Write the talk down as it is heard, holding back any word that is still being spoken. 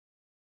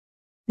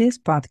This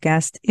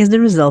podcast is the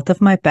result of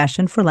my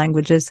passion for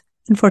languages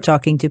and for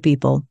talking to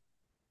people.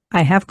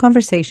 I have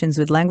conversations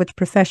with language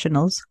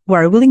professionals who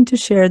are willing to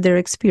share their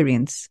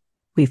experience.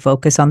 We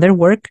focus on their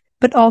work,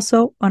 but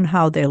also on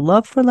how their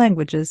love for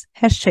languages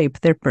has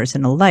shaped their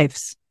personal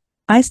lives.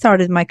 I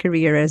started my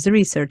career as a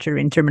researcher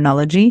in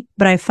terminology,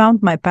 but I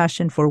found my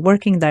passion for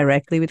working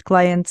directly with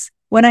clients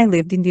when I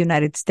lived in the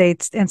United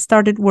States and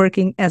started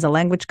working as a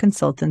language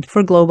consultant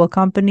for global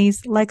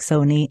companies like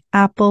Sony,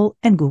 Apple,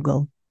 and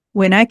Google.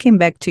 When I came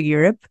back to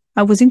Europe,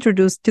 I was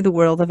introduced to the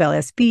world of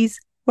LSPs,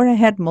 where I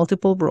had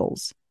multiple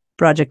roles: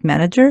 project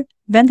manager,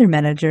 vendor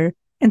manager,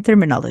 and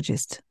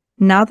terminologist.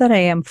 Now that I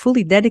am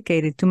fully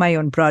dedicated to my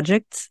own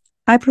projects,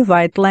 I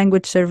provide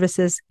language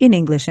services in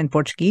English and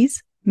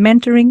Portuguese,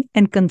 mentoring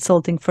and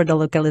consulting for the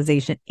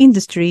localization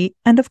industry,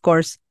 and of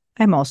course,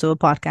 I'm also a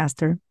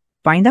podcaster.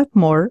 Find out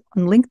more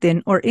on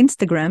LinkedIn or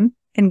Instagram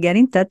and get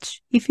in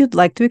touch if you'd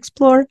like to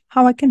explore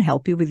how I can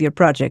help you with your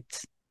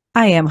projects.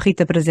 I am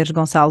Rita Prazeres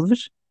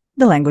Gonçalves,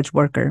 the language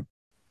worker.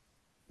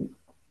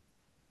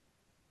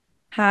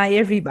 Hi,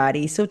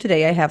 everybody. So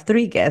today I have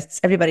 3 guests.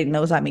 Everybody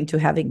knows I'm into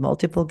having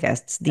multiple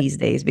guests these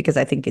days because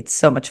I think it's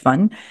so much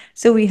fun.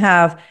 So we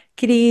have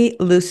Kitty,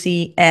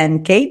 Lucy,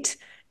 and Kate.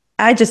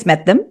 I just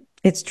met them.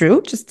 It's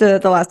true, just the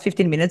last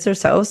 15 minutes or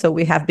so. So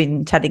we have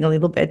been chatting a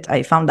little bit.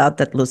 I found out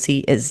that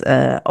Lucy is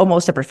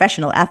almost a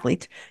professional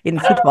athlete in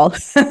football.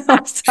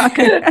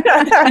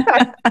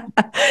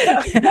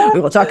 We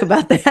will talk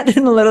about that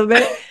in a little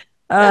bit.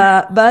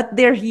 But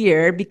they're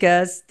here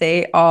because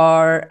they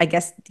are, I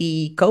guess,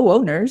 the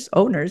owners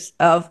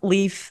of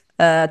LEaF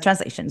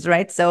translations,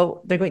 right?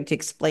 So they're going to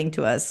explain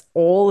to us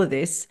all of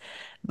this.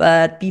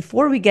 But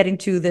before we get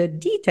into the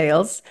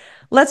details,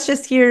 let's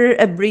just hear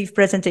a brief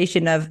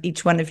presentation of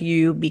each one of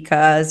you,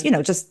 because,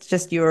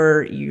 just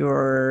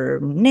your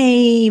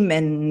name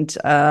and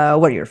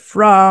where you're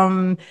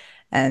from,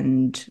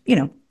 and,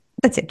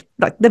 that's it,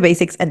 like the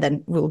basics, and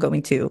then we'll go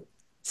into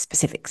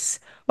specifics.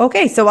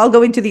 Okay, so I'll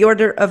go into the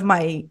order of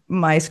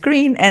my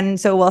screen, and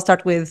so I'll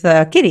start with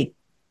Kitty.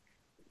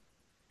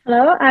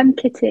 Hello, I'm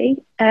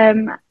Kitty.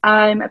 I'm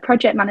a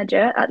project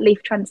manager at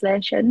LEaF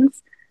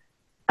Translations.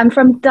 I'm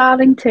from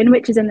Darlington,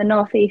 which is in the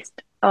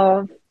northeast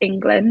of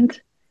England.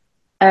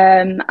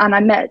 And I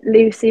met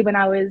Lucy when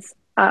I was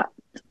at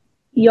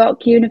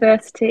York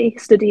University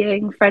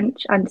studying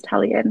French and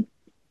Italian.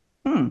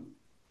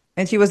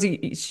 And she was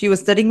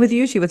studying with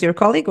you? She was your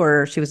colleague,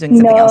 or she was doing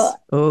something else?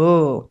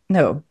 Oh,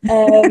 no.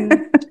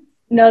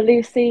 No,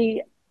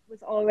 Lucy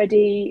was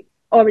already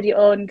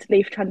owned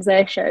LEaF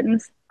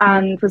Translations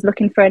and was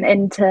looking for an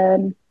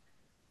intern,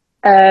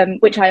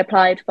 which I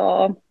applied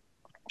for.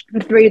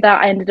 And through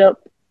that, I ended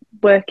up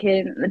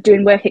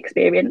doing work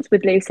experience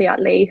with Lucy at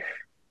LEaF,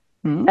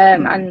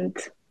 and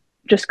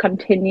just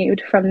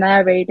continued from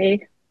there,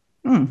 really.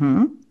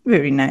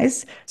 Very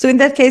nice. So in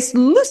that case,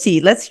 Lucy,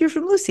 let's hear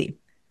from Lucy.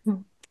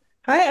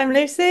 Hi, I'm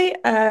Lucy.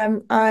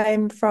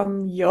 I'm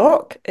from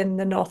York in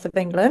the north of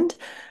England.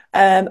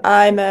 Am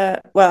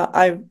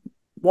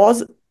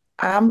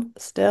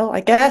still,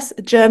 I guess,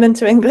 a German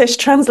to English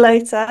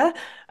translator.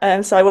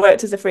 So I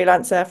worked as a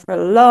freelancer for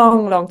a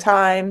long, long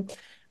time.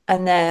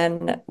 And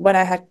then when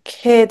I had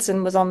kids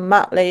and was on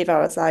mat leave, I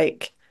was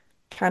like,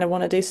 kind of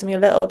want to do something a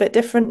little bit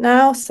different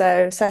now.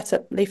 So set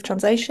up LEaF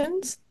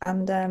Translations.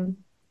 And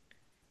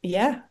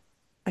yeah,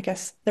 I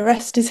guess the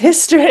rest is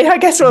history. I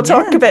guess we'll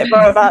talk a bit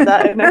more about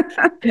that in a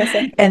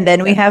second. And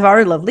then we have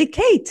our lovely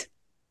Kate.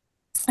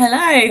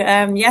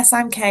 Hello. Yes,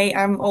 I'm Kate.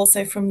 I'm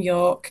also from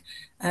York.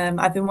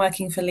 I've been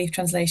working for LEaF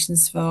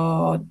Translations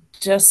for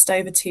just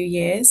over 2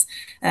 years.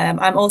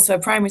 I'm also a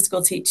primary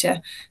school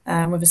teacher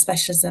with a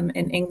specialism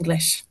in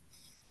English.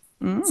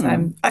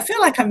 So I feel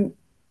like I'm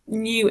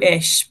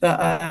new-ish, but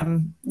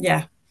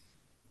yeah.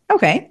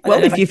 Okay.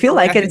 Well, if you feel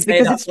like it, it's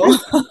because it's true.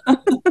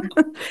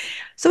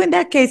 So in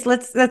that case,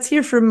 let's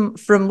hear from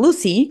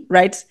Lucy,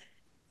 right?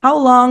 How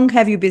long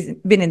have you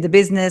been in the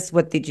business?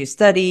 What did you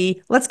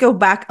study? Let's go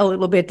back a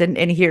little bit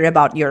and hear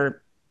about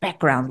your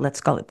background.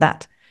 Let's call it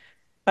that.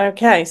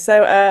 Okay,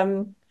 so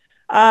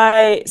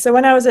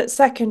when I was at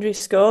secondary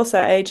school,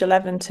 so age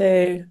 11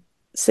 to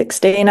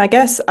 16, I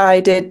guess, I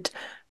did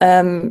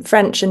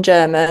French and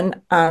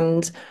German,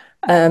 and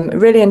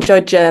really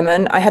enjoyed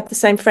German. I had the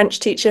same French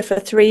teacher for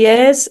 3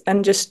 years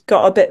and just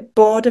got a bit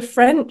bored of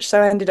French,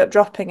 so I ended up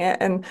dropping it,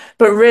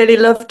 but really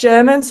loved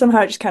German.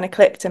 Somehow it just kind of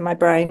clicked in my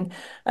brain.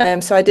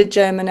 So I did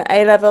German at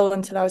A level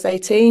until I was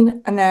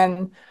 18, and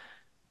then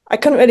I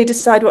couldn't really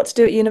decide what to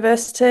do at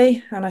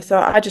university, and I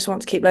thought I just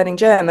want to keep learning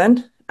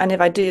German, and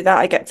if I do that,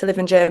 I get to live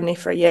in Germany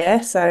for a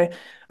year. So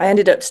I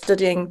ended up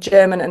studying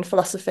German and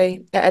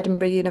philosophy at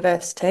Edinburgh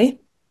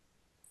University.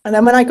 And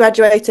then when I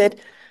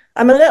graduated,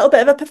 I'm a little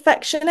bit of a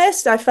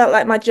perfectionist. I felt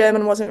like my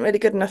German wasn't really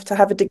good enough to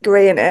have a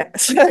degree in it.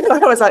 So I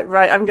was like,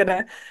 right, I'm going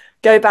to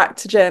go back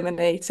to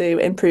Germany to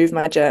improve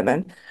my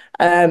German.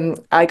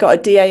 I got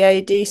a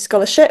DAAD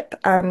scholarship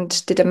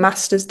and did a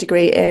master's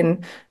degree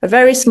in a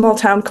very small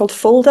town called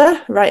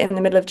Fulda, right in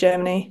the middle of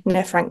Germany,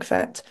 near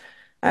Frankfurt.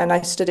 And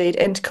I studied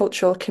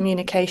intercultural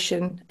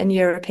communication and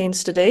European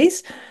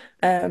studies.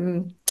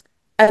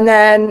 and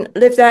then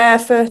lived there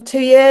for 2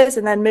 years,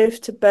 and then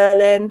moved to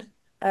Berlin.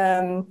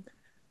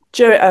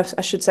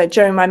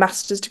 During my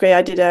master's degree,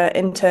 I did an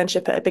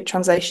internship at a big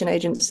translation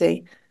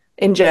agency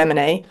in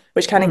Germany,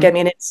 which kind of gave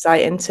me an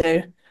insight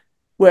into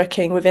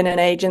working within an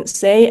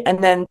agency.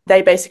 And then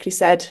they basically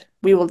said,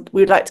 we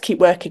would like to keep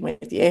working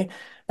with you.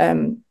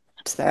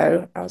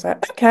 So I was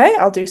like, okay,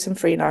 I'll do some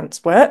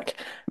freelance work.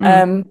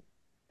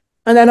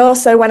 And then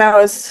also when I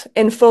was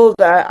in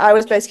Fulda, I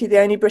was basically the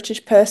only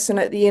British person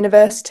at the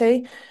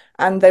university,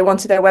 and they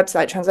wanted their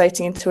website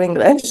translating into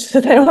English.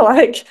 So they were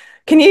like,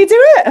 can you do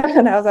it?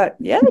 And I was like,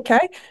 yeah,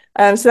 okay.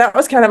 So that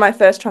was kind of my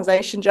first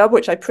translation job,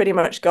 which I pretty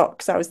much got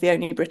because I was the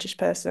only British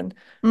person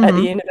at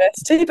the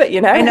university. But,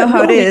 you know, I know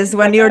how it is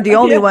when you're the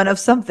only one of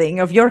something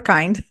of your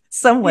kind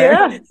somewhere.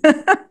 Yeah.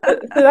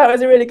 So that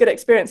was a really good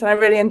experience, and I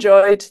really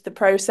enjoyed the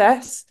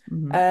process.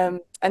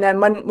 And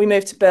then when we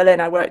moved to Berlin,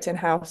 I worked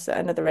in-house at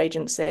another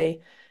agency.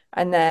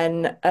 And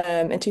then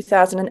in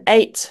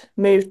 2008,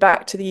 moved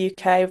back to the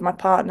UK with my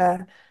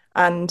partner,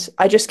 and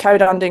I just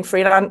carried on doing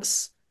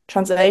freelance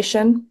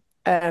translation.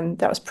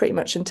 That was pretty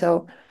much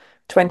until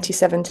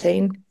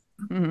 2017.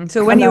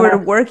 So when you were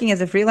working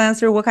as a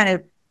freelancer, what kind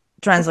of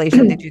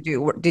translation did you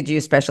do? Did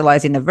you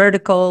specialize in a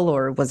vertical,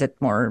 or was it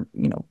more,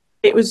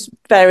 It was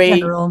very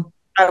general?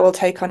 I will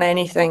take on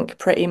anything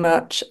pretty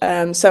much.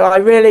 So I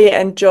really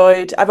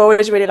enjoyed, I've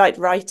always really liked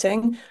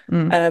writing.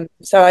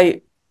 So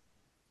I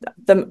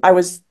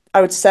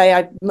would say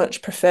I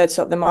much preferred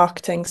sort of the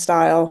marketing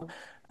style,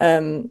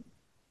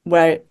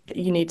 where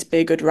you need to be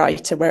a good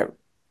writer, where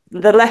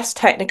the less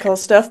technical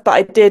stuff, but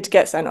I did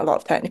get sent a lot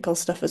of technical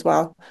stuff as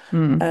well.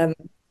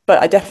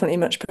 But I definitely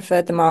much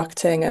preferred the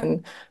marketing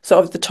and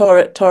sort of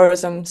the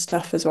tourism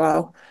stuff as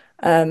well.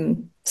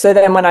 So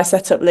then when I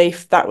set up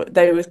LEaF,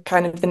 they were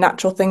kind of the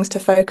natural things to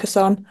focus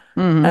on.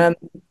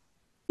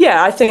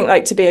 Yeah, I think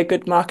like to be a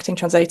good marketing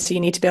translator, you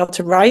need to be able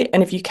to write.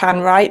 And if you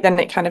can write, then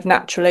it kind of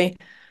naturally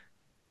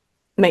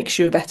makes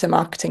you a better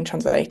marketing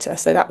translator.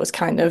 So that was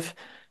kind of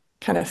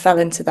fell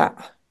into that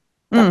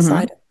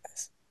side of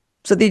this.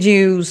 So did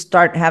you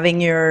start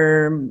having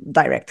your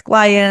direct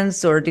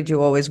clients, or did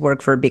you always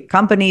work for big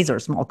companies or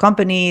small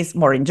companies,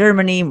 more in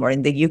Germany, more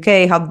in the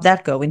UK? How did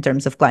that go in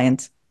terms of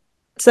clients?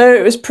 So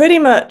it was pretty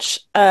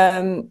much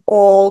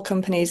all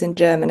companies in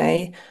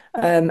Germany,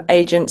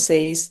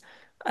 agencies.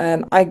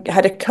 I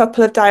had a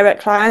couple of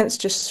direct clients,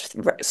 just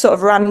sort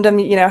of random,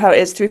 you know how it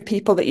is, through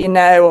people that you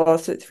know or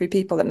through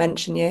people that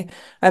mention you.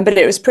 But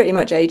it was pretty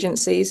much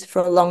agencies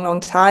for a long, long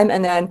time.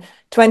 And then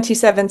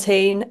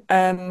 2017,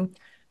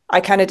 I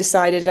kind of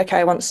decided, okay,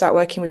 I want to start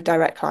working with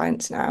direct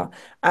clients now.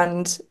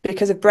 And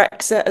because of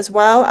Brexit as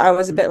well, I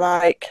was a bit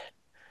like,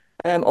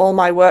 all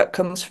my work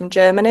comes from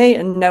Germany,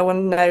 and no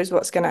one knows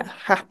what's going to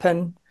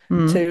happen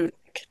to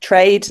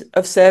trade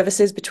of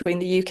services between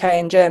the UK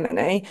and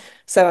Germany.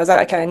 So I was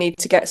like, okay, I need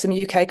to get some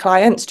UK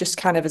clients just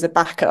kind of as a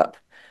backup.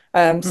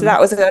 So that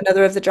was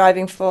another of the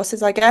driving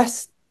forces, I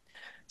guess,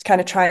 to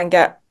kind of try and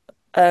get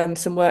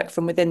some work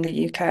from within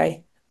the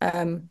UK.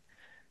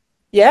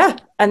 Yeah,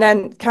 and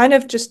then kind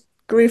of just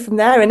grew from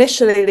there.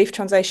 Initially, LEaF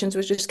Translations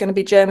was just going to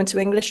be German to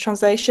English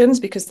translations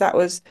because that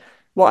was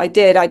what I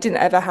did. I didn't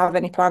ever have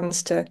any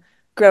plans to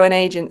grow an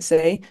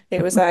agency.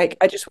 It was like,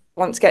 I just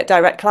want to get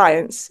direct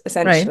clients,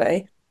 essentially.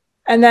 Right.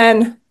 And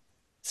then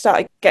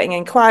started getting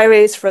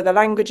inquiries for other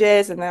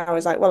languages. And then I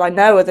was like, well, I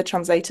know other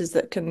translators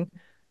that can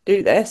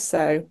do this,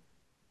 so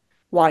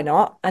why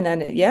not? And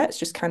then, yeah, it's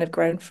just kind of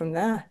grown from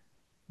there.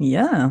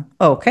 Yeah.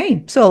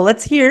 Okay. So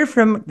let's hear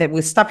from that.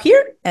 We stop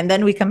here and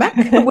then we come back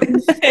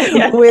with,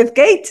 Yeah. with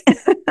Kate.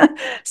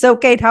 So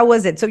Kate, how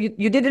was it? So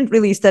you didn't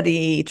really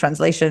study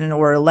translation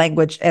or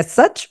language as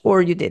such,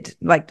 or you did?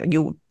 Like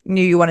you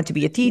knew you wanted to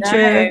be a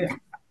teacher? No,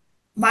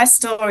 my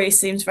story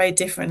seems very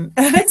different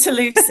to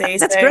Lucy.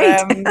 That's So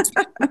great.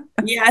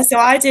 yeah, so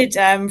I did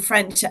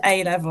French at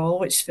A level,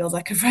 which feels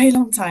like a very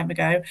long time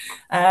ago.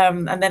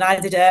 And then I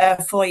did a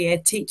 4-year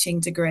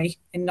teaching degree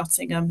in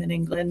Nottingham in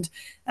England.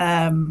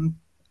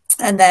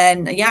 And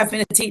then, yeah, I've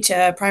been a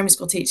teacher, primary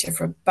school teacher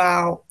for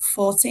about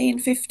 14,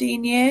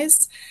 15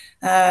 years.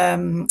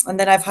 And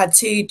then I've had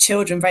 2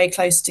 children very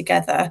close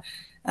together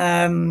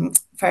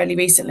fairly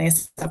recently.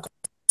 So I've got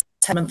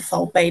a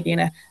 10-month-old baby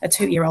and a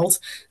 2-year-old.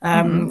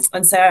 And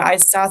so I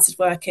started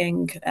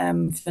working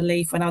for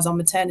LEaF when I was on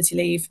maternity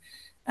leave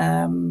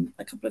a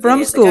couple of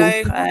years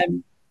ago.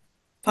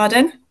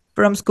 Pardon?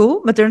 From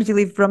school? Maternity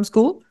leave from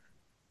school?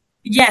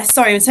 Yes,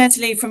 sorry, maternity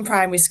leave from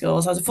primary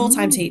school. So I was a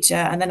full-time teacher,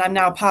 and then I'm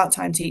now a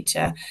part-time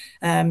teacher.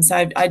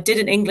 So I did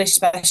an English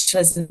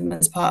specialism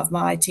as part of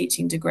my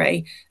teaching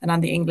degree, and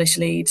I'm the English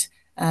lead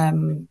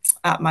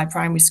at my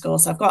primary school.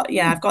 So I've got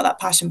that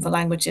passion for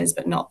languages,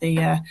 but not the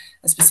a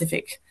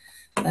specific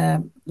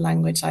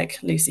language like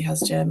Lucy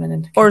has German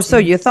and or so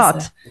you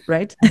thought,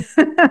 right?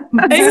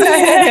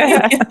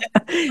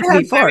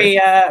 Very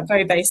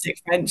very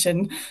basic French,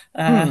 and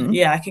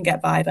yeah, I can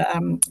get by. But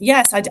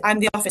yes, I'm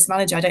the office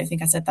manager. I don't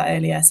think I said that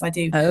earlier. So I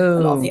do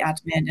a lot of the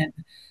admin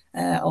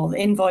and all the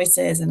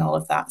invoices and all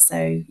of that.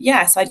 So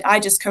yes, I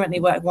just currently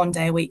work 1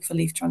 day a week for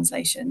LEaF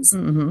Translations.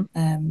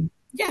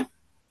 Yeah.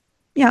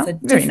 Yeah, It's a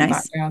very different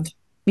nice. background.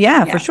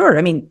 Yeah, Yeah. for sure.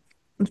 I mean,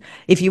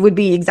 if you would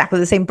be exactly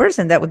the same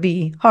person, that would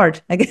be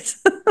hard, I guess.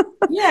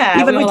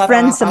 Yeah, Even we all with have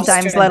friends our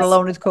sometimes, let strengths.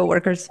 alone with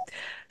coworkers.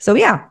 So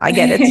yeah, I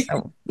get it.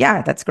 So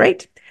yeah, that's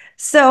great.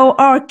 So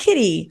our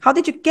Kitty, how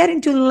did you get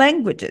into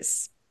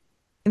languages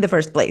in the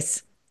first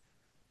place?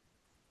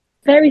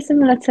 Very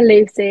similar to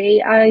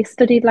Lucy. I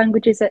studied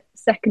languages at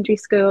secondary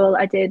school.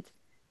 I did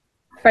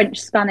French,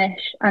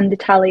 Spanish, and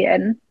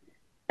Italian,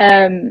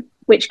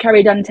 which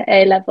carried on to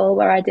A level,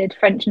 where I did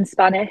French and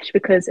Spanish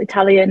because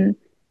Italian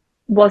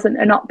wasn't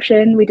an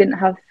option. We didn't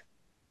have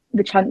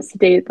the chance to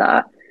do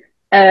that.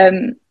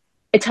 Um,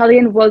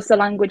 Italian was the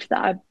language that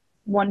I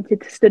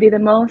wanted to study the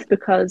most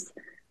because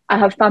I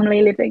have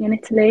family living in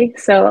Italy.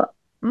 So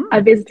I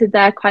visited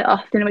there quite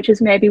often, which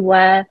is maybe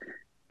where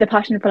the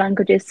passion for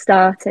languages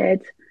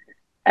started,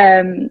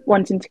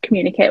 wanting to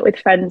communicate with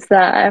friends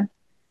there.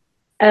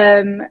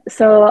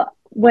 So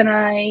when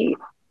I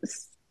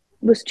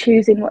was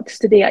choosing what to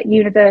study at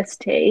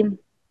university,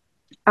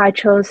 I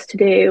chose to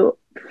do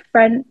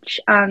French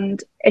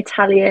and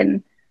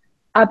Italian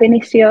ab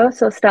initio,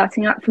 so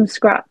starting out from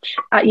scratch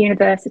at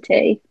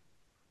university.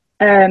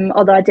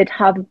 Although I did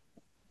have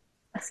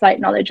a slight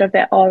knowledge of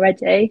it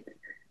already.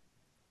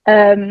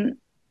 Um,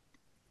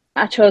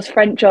 I chose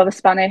French over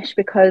Spanish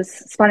because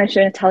Spanish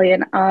and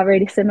Italian are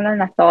really similar,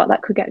 and I thought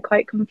that could get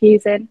quite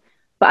confusing.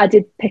 But I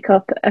did pick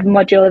up a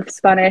module of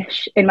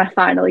Spanish in my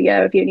final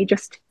year of uni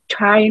just to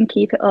try and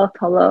keep it up,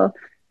 although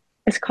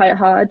it's quite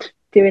hard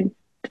doing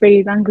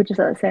three languages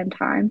at the same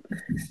time.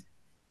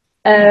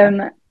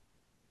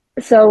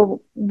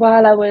 So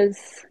while I was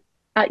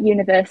at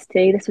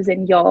university, this was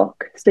in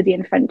York,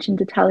 studying French and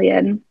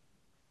Italian,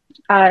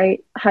 I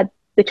had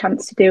the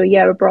chance to do a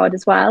year abroad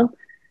as well.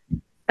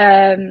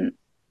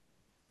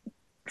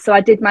 So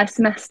I did my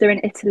semester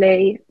in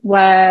Italy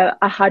where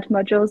I had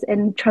modules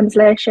in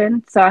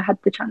translation. So I had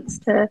the chance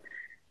to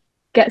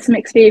get some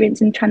experience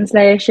in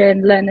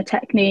translation, learn the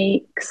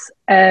techniques,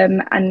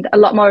 and a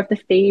lot more of the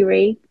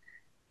theory.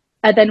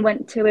 I then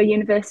went to a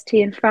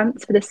university in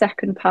France for the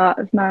second part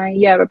of my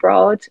year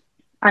abroad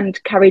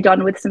and carried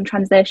on with some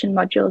translation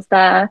modules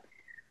there.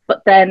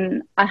 But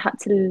then I had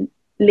to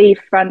leave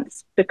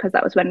France because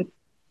that was when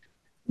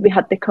we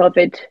had the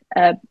COVID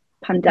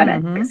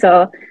pandemic.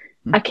 So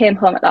I came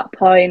home at that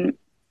point,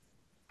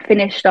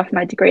 finished off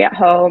my degree at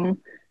home.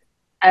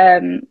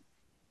 And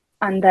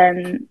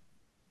then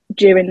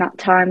during that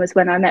time was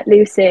when I met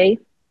Lucy,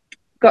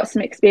 got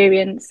some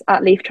experience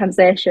at LEaF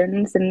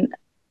Translations, and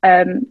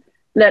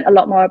learned a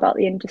lot more about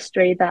the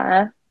industry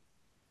there.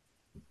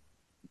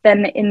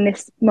 Then in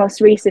this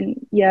most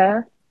recent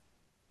year,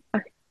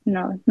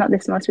 no, not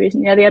this most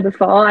recent year, the year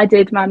before, I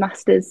did my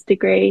master's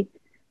degree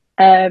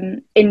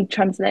in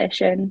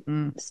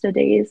translation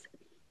studies.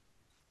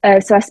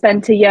 So I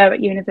spent a year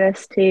at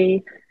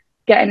university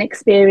getting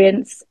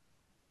experience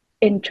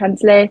in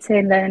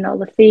translating, learning all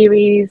the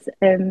theories,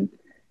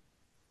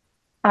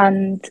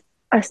 and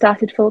I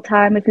started full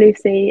time with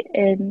Lucy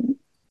in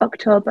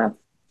October,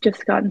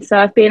 just gone. So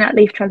I've been at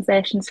LEaF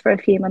Translations for a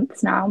few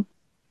months now.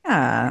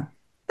 Ah,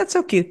 that's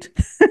so cute.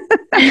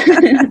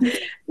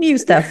 New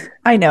stuff,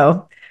 I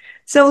know.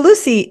 So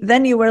Lucy,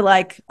 then you were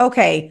like,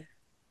 okay,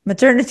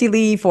 maternity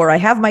leave, or I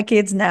have my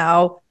kids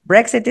now,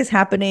 Brexit is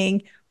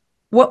happening.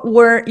 What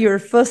were your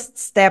first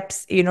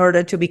steps in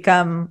order to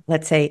become,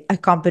 let's say, a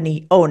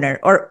company owner?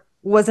 Or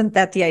wasn't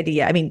that the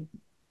idea? I mean,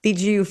 did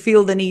you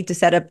feel the need to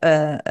set up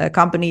a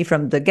company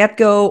from the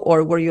get-go?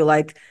 Or were you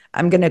like,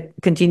 I'm going to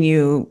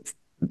continue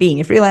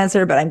being a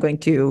freelancer, but I'm going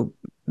to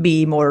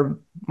be more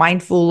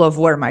mindful of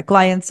where my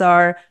clients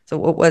are? So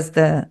what was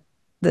the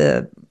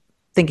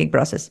thinking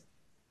process?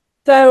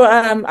 So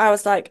I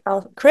was like,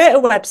 I'll create a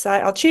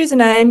website, I'll choose a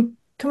name,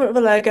 come up with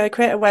a logo,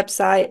 create a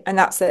website, and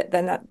that's it.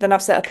 Then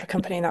I've set up a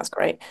company, and that's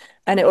great.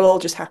 And it will all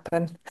just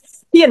happen.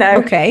 You know,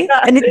 Okay.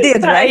 And it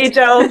did, that right?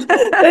 age-old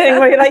thing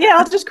where you're like, yeah,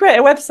 I'll just create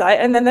a website,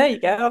 and then there you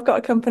go, I've got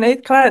a company,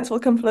 clients will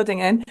come flooding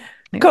in.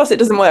 Of course, it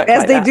doesn't work as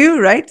like they that. do,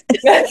 right?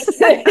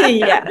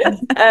 Yeah.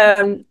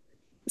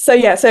 So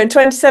in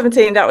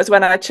 2017, that was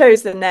when I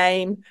chose the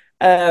name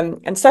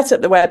and set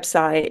up the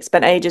website.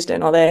 Spent ages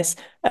doing all this,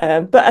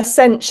 but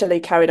essentially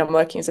carried on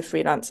working as a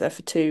freelancer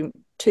for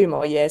two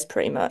more years,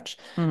 pretty much.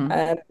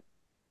 And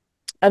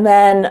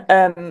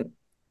then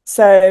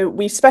so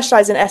we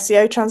specialize in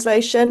SEO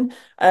translation.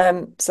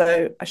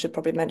 So I should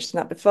probably mention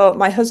that before.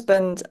 My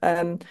husband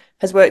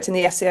has worked in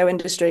the SEO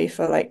industry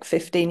for like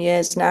 15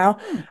 years now,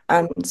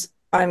 and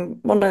I'm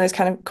one of those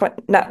kind of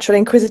quite naturally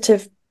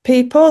inquisitive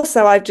people.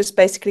 So I've just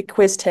basically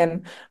quizzed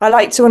him. I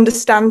like to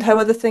understand how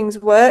other things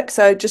work.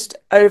 So just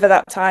over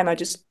that time, I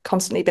just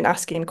constantly been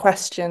asking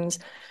questions.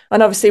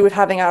 And obviously with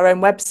having our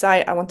own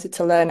website, I wanted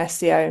to learn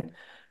SEO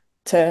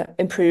to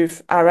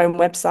improve our own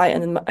website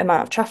and the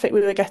amount of traffic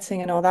we were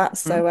getting and all that.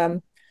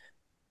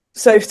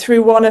 So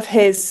through one of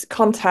his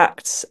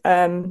contacts,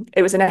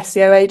 it was an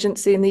SEO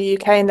agency in the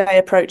UK, and they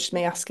approached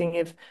me asking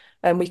if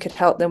we could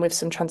help them with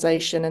some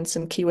translation and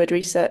some keyword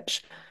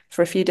research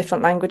for a few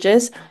different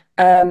languages.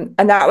 And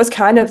that was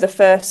kind of the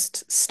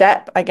first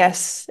step, I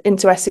guess,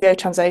 into SEO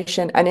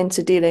translation and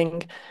into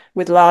dealing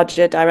with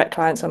larger direct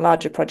clients on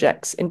larger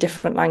projects in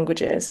different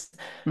languages.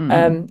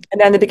 And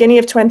then the beginning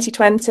of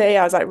 2020,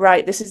 I was like,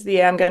 right, this is the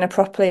year I'm going to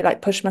properly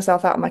like push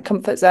myself out of my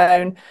comfort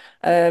zone,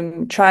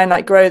 try and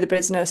like grow the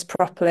business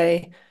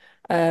properly.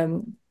 I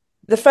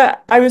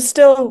was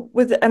still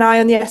with an eye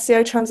on the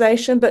SEO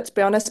translation, but to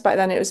be honest, back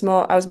then I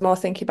was more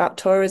thinking about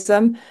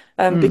tourism,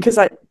 because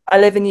I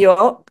live in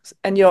York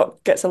and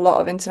York gets a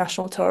lot of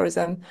international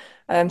tourism.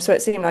 So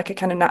it seemed like a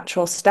kind of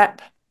natural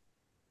step.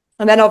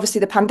 And then obviously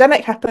the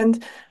pandemic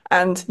happened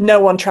and no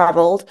one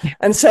traveled.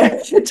 And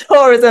so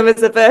tourism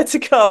as a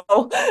vertical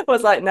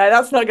was like, no,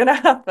 that's not going to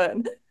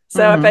happen.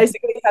 So I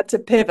basically had to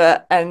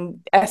pivot, and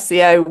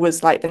SEO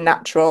was like the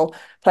natural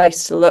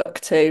place to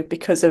look to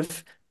because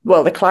of,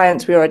 well, the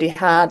clients we already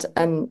had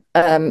and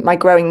my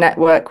growing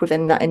network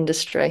within that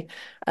industry.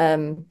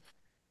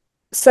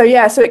 So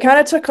it kind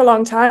of took a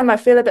long time. I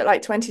feel a bit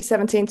like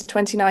 2017 to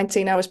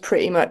 2019, I was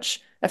pretty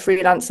much a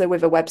freelancer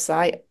with a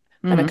website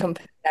and a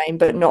company name,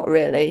 but not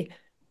really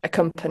a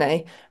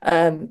company.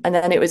 And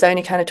then it was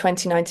only kind of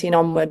 2019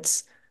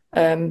 onwards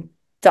that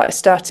I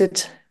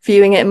started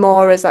viewing it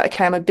more as like,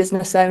 okay, I'm a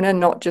business owner,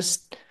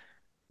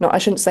 I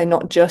shouldn't say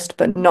not just,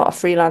 but not a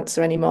freelancer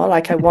anymore.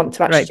 Like I want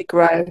to actually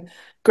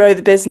grow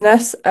the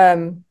business.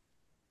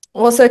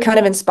 Also kind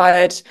of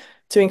inspired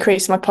to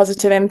increase my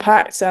positive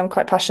impact. So I'm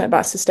quite passionate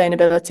about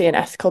sustainability and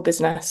ethical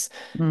business.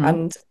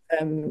 And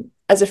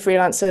as a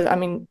freelancer, I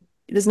mean,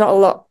 there's not a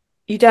lot,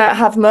 you don't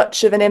have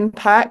much of an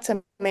impact.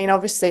 I mean,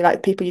 obviously,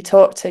 like people you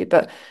talk to,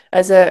 but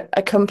as a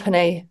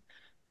company,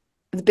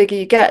 the bigger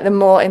you get, the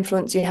more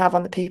influence you have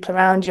on the people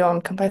around you,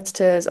 on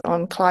competitors,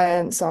 on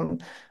clients,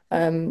 on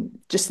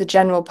just the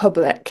general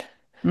public.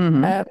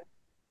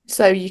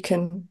 So you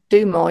can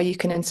do more, you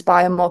can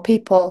inspire more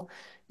people,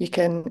 you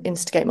can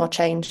instigate more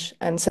change.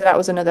 And so that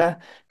was another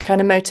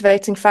kind of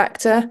motivating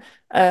factor.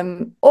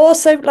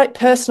 Also like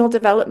personal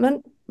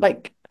development.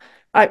 Like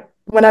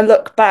when I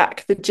look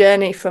back, the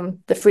journey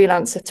from the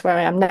freelancer to where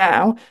I am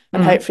now,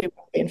 and hopefully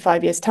in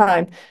 5 years'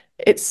 time,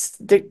 it's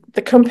the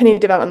company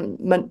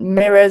development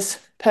mirrors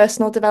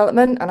personal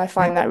development. And I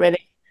find that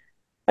really,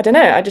 I don't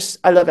know,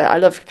 I love it. I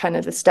love kind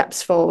of the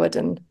steps forward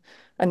and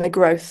the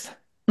growth.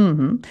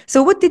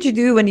 So what did you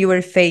do when you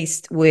were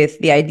faced with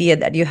the idea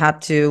that you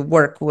had to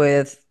work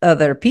with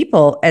other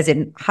people, as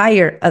in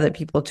hire other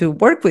people to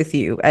work with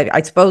you?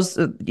 I suppose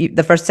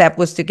the first step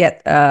was to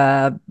get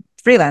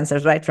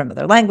freelancers, right, from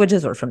other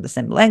languages or from the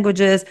same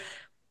languages.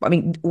 I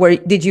mean,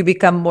 did you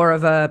become more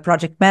of a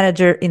project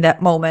manager in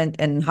that moment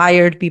and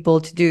hired people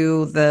to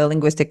do the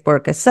linguistic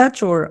work as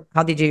such, or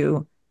how did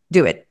you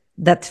do it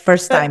that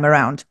first time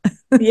around?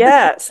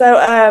 Yeah, so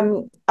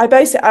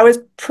I was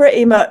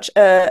pretty much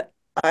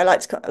I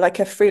like to like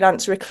a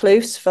freelance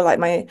recluse for like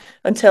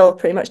until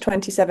pretty much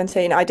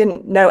 2017. I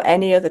didn't know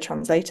any other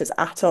translators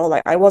at all.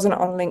 Like I wasn't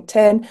on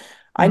LinkedIn.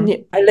 I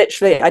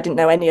didn't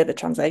know any other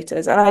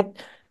translators, and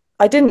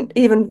I didn't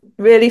even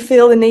really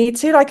feel the need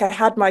to. Like I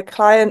had my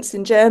clients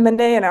in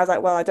Germany, and I was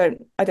like, well, I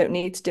don't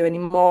need to do any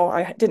more.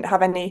 I didn't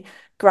have any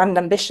grand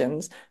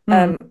ambitions.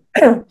 And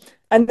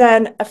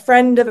then a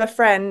friend of a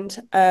friend,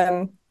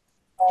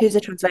 who's a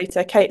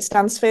translator, Kate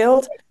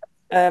Stansfield.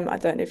 I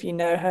don't know if you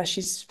know her.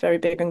 She's very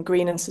big on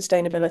green and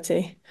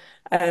sustainability.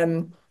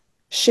 We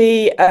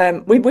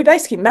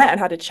basically met and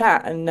had a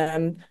chat, and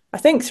I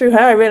think through her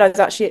I realised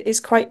actually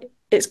it's quite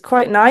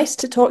nice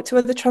to talk to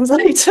other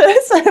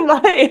translators and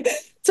like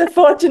to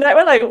fortunate.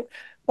 We're like,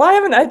 why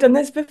haven't I done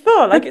this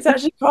before? Like it's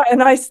actually quite a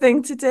nice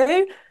thing to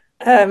do.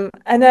 And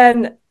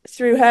then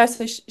through her,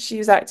 so she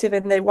was active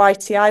in the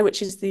YTI,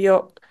 which is the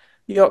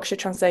Yorkshire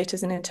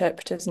Translators and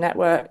Interpreters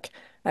Network.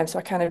 So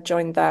I kind of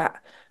joined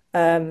that.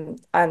 And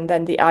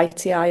then the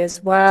ITI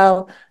as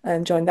well,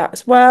 and joined that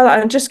as well,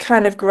 and just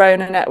kind of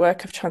grown a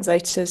network of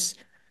translators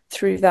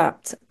through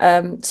that.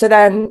 So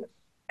then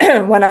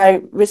when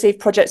I received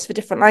projects for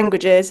different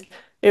languages,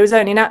 it was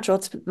only natural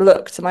to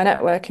look to my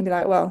network and be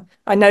like, well,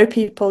 I know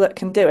people that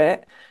can do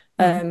it.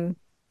 And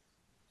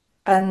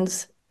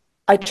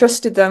I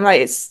trusted them.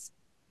 Like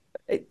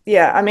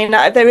I mean,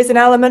 there is an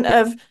element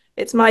of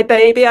it's my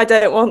baby, I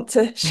don't want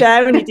to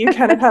share, and you do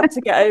kind of have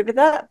to get over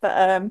that.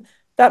 But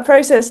that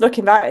process,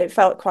 looking back, it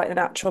felt quite a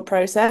natural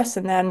process.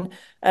 And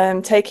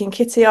then taking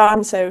Kitty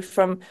on, so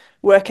from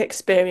work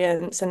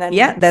experience, and then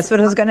that's what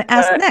I was going to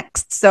ask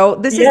next. So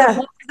this is a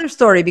whole other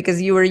story,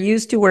 because you were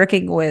used to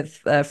working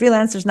with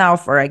freelancers now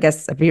for, I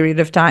guess, a period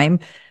of time,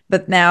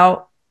 but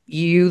now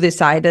you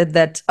decided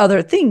that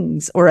other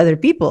things or other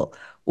people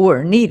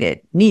were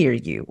needed near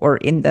you or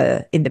in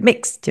the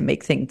mix to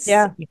make things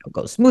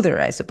go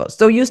smoother, I suppose.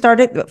 So you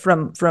started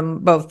from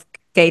both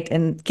Kate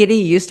and Kitty.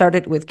 You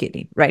started with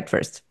Kitty, right,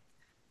 first?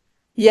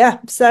 Yeah,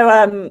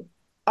 so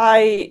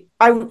I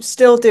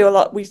still do a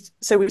lot. We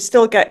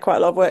still get quite a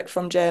lot of work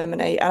from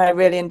Germany, and I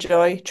really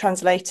enjoy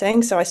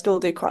translating. So I still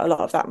do quite a lot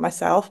of that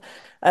myself.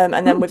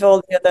 And then with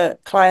all the other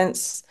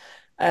clients,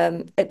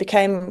 it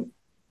became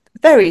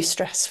very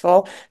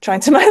stressful trying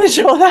to manage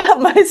all that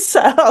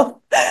myself.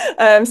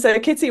 So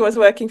Kitty was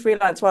working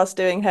freelance whilst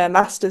doing her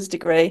master's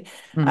degree,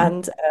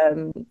 and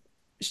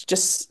she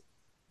just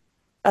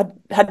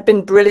had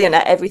been brilliant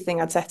at everything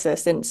I'd set her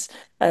since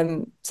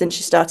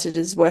she started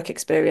as work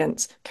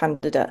experience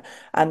candidate,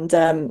 and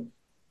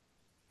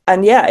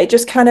yeah, it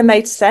just kind of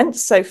made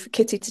sense. So for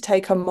Kitty to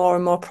take on more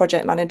and more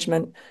project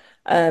management.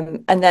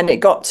 And then it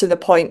got to the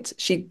point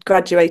she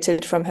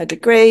graduated from her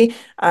degree,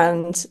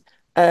 and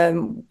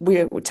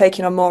we were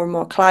taking on more and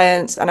more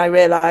clients. And I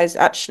realized,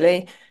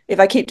 actually, if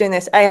I keep doing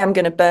this, A, I'm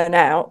going to burn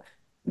out.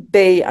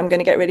 B, I'm going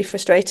to get really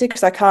frustrated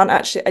because I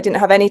didn't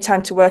have any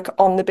time to work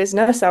on the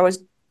business. I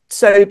was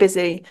so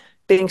busy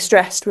being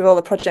stressed with all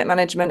the project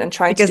management and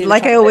trying to do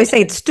like I always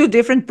say, it's two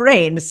different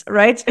brains,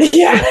 right?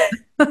 Yeah.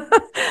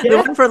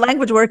 The one for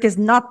language work is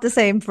not the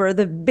same for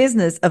the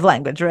business of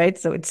language, right?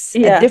 So it's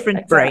a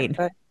different brain.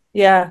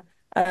 Yeah.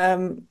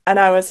 And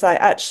I was like,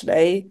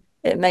 actually,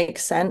 it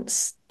makes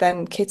sense.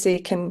 Then Kitty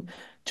can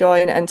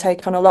join and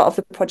take on a lot of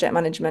the project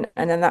management,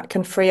 and then that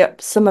can free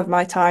up some of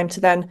my time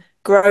to then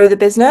grow the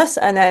business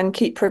and then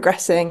keep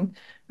progressing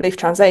LEaF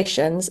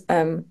translations.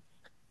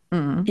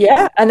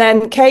 Yeah. And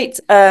then Kate,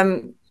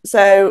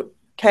 so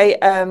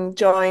Kate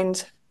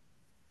joined.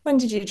 When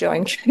did you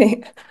join,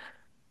 Kate?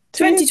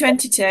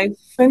 2022.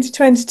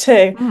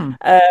 2022.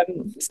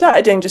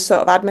 Started doing just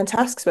sort of admin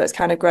tasks, but it's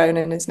kind of grown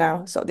and is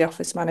now sort of the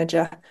office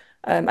manager.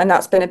 And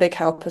that's been a big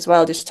help as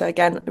well, just to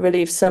again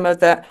relieve some of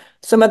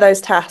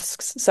those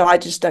tasks, so I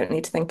just don't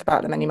need to think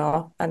about them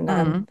anymore.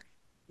 And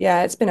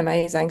yeah, it's been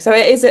amazing. So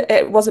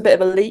it was a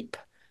bit of a leap,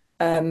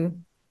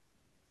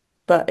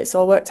 but it's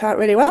all worked out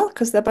really well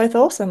because they're both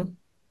awesome.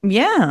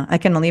 Yeah, I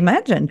can only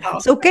imagine.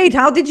 So Kate,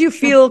 how did you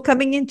feel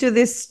coming into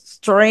this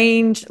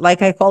strange,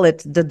 like I call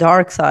it, the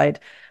dark side,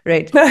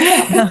 right?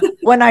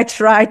 When I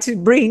try to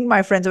bring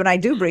my friends, when I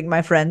do bring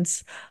my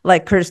friends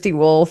like Kirsty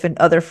Wolf and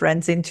other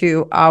friends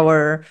into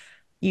our,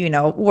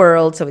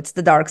 world. So it's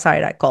the dark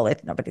side, I call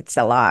it. No, but it's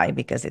a lie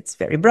because it's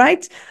very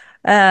bright.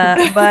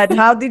 But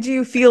how did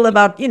you feel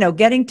about,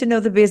 getting to know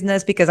the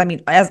business? Because I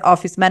mean, as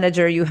office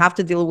manager, you have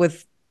to deal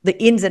with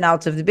the ins and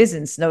outs of the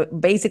business. So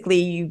basically,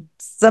 you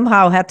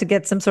somehow had to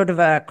get some sort of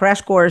a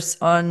crash course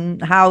on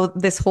how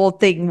this whole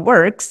thing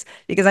works.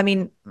 Because I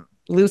mean,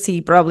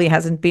 Lucy probably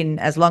hasn't been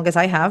as long as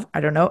I have.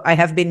 I don't know. I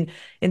have been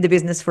in the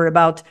business for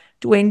about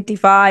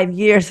 25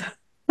 years.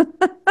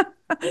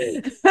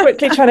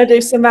 Quickly trying to do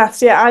some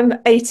maths. Yeah, I'm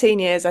 18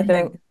 years, I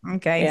think.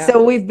 Okay. Yeah.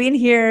 So we've been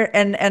here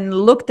and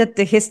looked at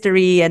the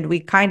history, and we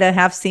kind of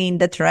have seen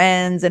the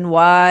trends and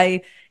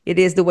why it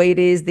is the way it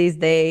is these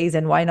days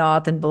and why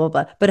not and blah,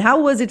 blah, blah. But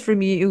how was it for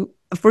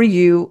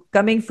you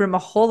coming from a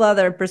whole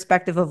other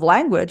perspective of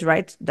language,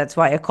 right? That's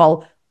why I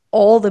call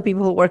all the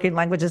people who work in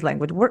languages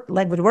language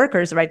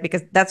workers, right?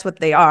 Because that's what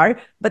they are.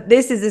 But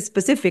this is a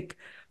specific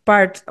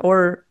part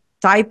or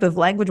type of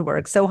language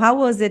work. So how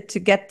was it to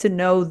get to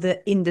know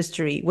the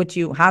industry, what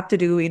you had to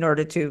do in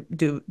order to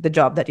do the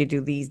job that you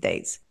do these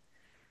days?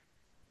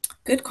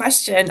 Good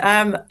question.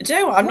 Do you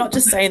know what? I'm not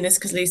just saying this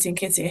because Lucy and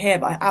Kitty are here,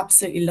 but I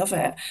absolutely love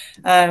it.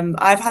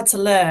 I've had to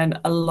learn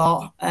a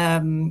lot,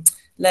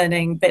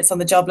 learning bits on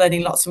the job,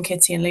 learning lots from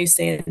Kitty and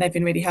Lucy, and they've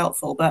been really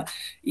helpful. But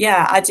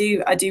yeah, I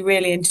do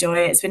really enjoy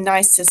it. It's been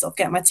nice to sort of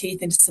get my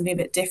teeth into something a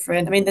bit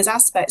different. I mean, there's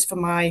aspects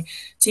from my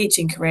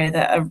teaching career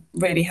that are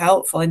really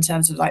helpful in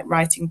terms of like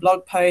writing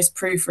blog posts,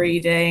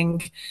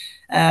 proofreading,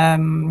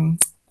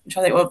 I'm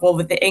trying to think, well,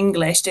 with the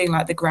English, doing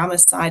like the grammar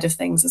side of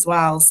things as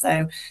well.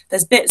 So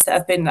there's bits that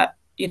have been,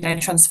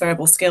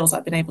 transferable skills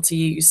I've been able to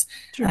use.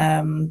 Sure.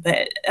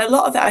 But a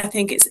lot of it, I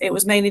think it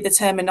was mainly the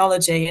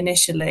terminology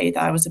initially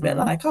that I was a bit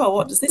like, oh,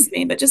 what does this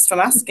mean? But just from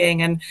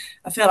asking, and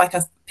I feel like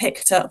I've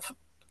picked up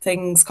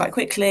things quite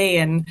quickly.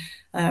 And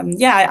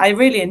I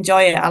really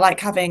enjoy it. I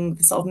like having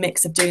the sort of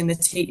mix of doing the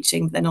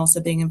teaching, but then also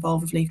being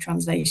involved with LEaF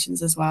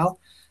translations as well.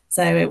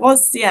 So it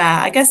was,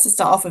 I guess to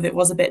start off with, it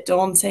was a bit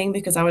daunting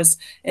because I was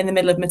in the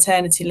middle of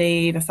maternity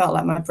leave. I felt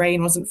like my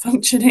brain wasn't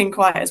functioning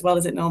quite as well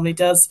as it normally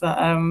does. But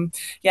and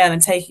then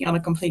taking on a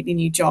completely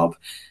new job.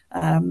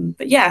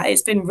 But yeah,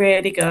 it's been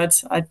really good.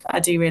 I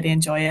do really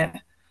enjoy it.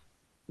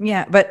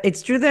 Yeah, but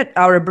it's true that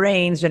our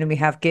brains, when we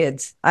have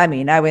kids, I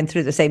mean, I went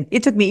through the same.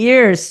 It took me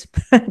years.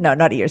 No,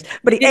 not years,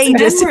 but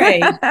ages.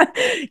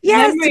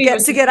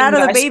 Yes, to get out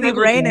of the baby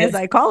brain, as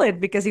I call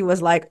it, because he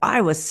was like, I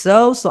was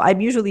so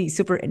I'm usually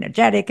super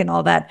energetic and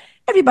all that.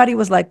 Everybody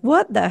was like,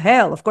 what the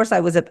hell? Of course,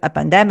 I was a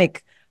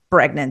pandemic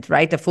pregnant,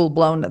 right? A full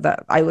blown,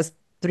 I was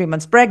 3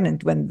 months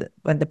pregnant when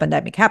the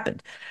pandemic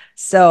happened.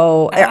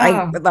 So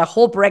the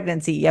whole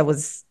pregnancy, I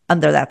was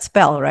under that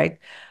spell, right?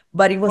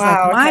 But it was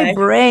like my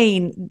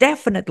brain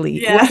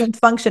definitely wasn't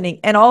functioning.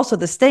 And also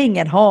the staying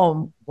at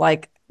home,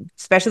 like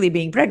especially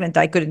being pregnant,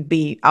 I couldn't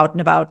be out and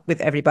about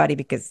with everybody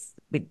because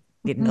we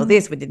didn't know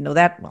this, we didn't know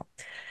that. Well,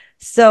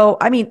 so,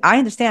 I mean, I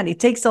understand it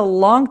takes a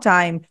long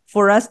time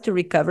for us to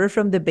recover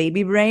from the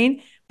baby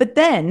brain. But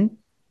then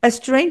a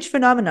strange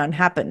phenomenon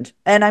happened.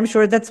 And I'm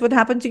sure that's what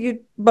happened to you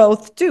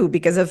both too,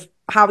 because of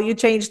how you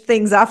changed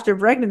things after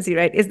pregnancy,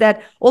 right? Is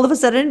that all of a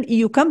sudden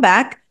you come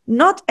back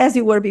not as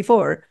you were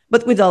before,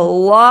 but with a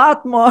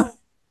lot more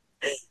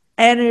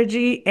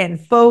energy and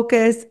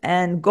focus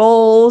and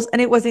goals.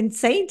 And it was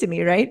insane to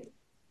me, right?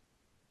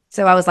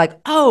 So I was like,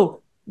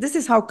 oh, this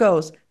is how it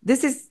goes.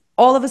 This is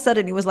all of a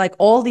sudden, it was like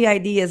all the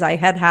ideas I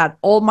had had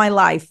all my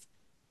life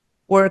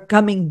were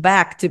coming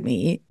back to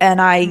me,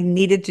 and I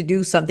needed to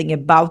do something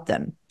about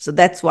them. So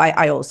that's why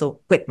I also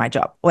quit my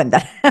job when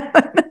that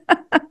happened.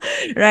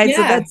 Right.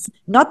 So Yeah. that's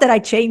not that I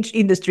changed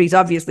industries.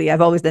 Obviously,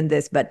 I've always done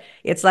this, but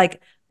it's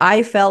like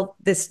I felt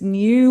this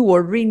new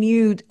or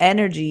renewed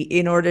energy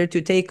in order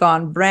to take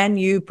on brand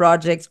new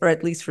projects, or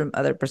at least from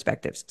other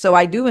perspectives. So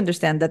I do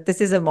understand that this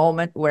is a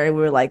moment where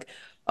we're like,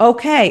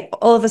 okay,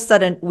 all of a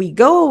sudden we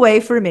go away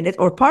for a minute,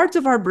 or parts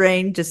of our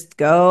brain just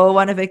go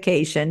on a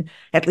vacation.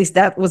 At least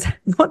that was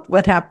not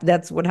what happened.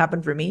 That's what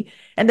happened for me.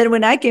 And then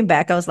when I came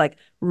back, I was like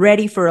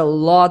ready for a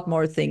lot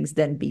more things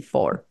than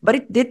before. But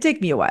it did take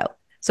me a while.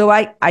 So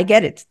I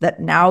get it that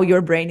now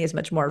your brain is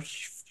much more,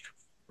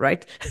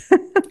 right?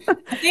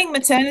 I think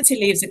maternity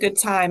leave is a good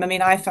time. I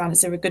mean, I found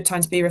it's a good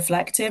time to be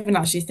reflective and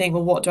actually think,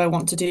 well, what do I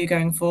want to do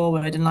going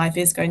forward? And life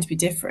is going to be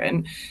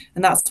different.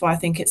 And that's why I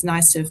think it's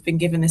nice to have been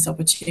given this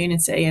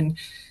opportunity and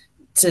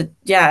to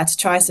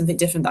try something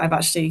different that I've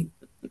actually,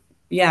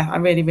 I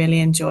really,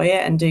 really enjoy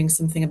it, and doing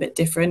something a bit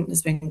different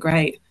has been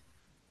great.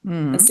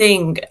 And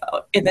seeing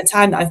in the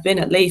time that I've been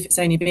at LEaF, it's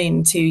only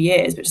been 2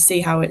 years, but to see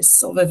how it's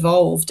sort of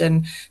evolved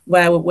and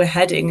where we're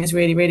heading is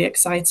really, really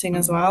exciting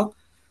as well.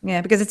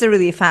 Yeah, because it's a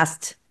really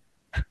fast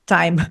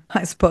time,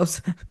 I suppose,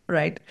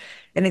 right?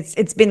 And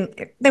it's been,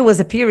 there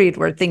was a period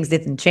where things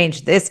didn't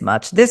change this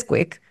much, this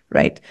quick,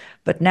 right?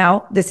 But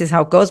now this is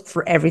how it goes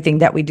for everything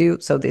that we do.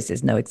 So this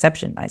is no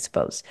exception, I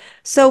suppose.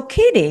 So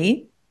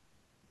Kitty,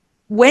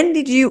 when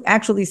did you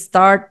actually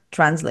start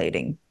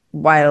translating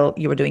while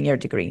you were doing your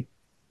degree?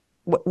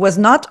 Was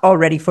not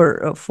already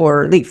for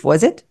LEaF,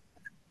 was it?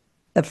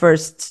 The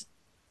first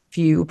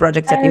few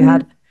projects that you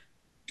had?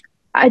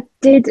 I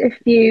did a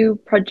few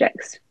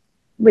projects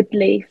with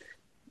LEaF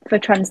for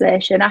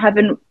translation. I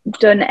haven't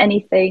done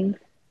anything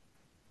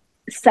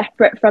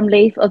separate from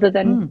LEaF other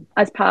than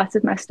as part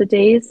of my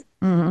studies.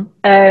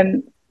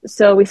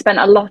 So we spent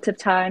a lot of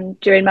time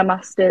during my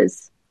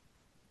master's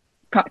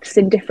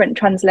practicing different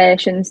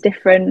translations,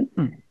 different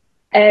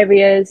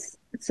areas,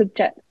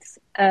 subjects.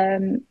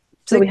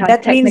 So we had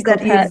that means that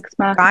you've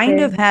marketing. kind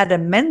of had a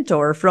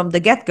mentor from the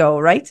get-go,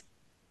 right?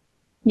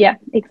 Yeah,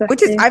 exactly.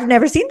 Which is, I've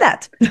never seen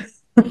that.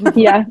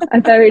 Yeah,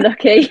 I'm very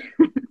lucky.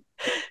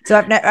 So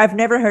I've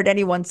never heard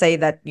anyone say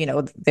that, you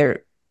know,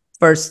 their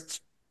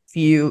first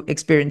few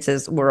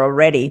experiences were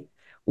already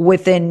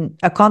within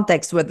a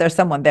context where there's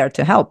someone there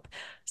to help.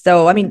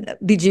 So, I mean,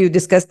 did you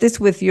discuss this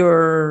with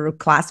your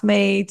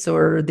classmates,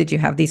 or did you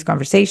have these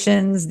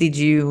conversations? Did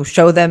you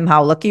show them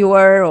how lucky you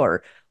were,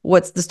 or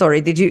what's the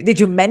story? Did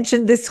you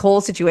mention this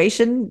whole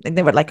situation? And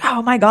they were like,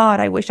 oh my God,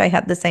 I wish I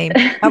had the same.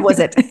 How was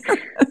it?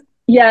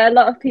 Yeah, a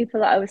lot of people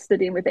that I was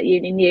studying with at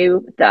uni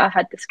knew that I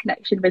had this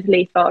connection with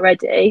LEaF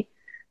already.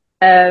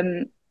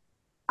 And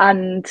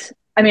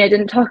I mean, I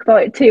didn't talk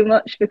about it too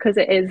much because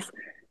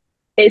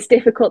it's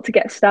difficult to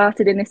get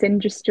started in this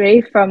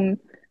industry from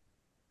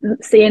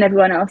seeing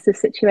everyone else's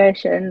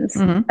situations.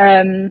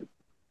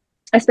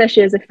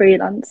 Especially as a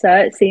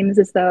freelancer, it seems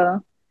as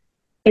though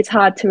it's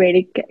hard to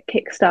really get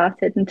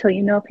kick-started until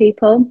you know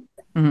people.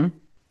 So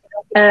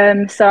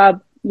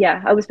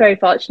I was very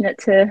fortunate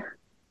to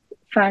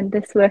find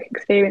this work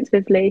experience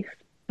with LEaF.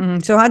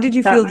 So how did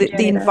you feel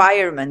the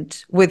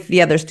environment with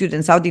the other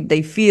students? How did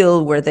they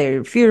feel? Were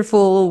they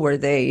fearful? Were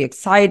they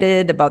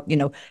excited about, you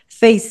know,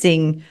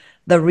 facing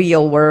the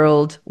real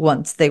world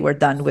once they were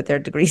done with their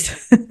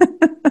degrees?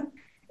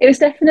 It was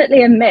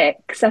definitely a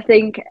mix. I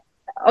think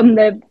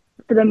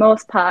for the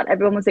most part,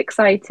 everyone was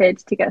excited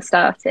to get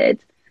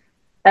started.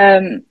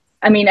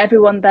 I mean,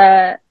 everyone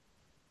there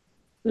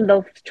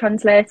loved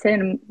translating,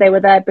 and they were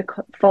there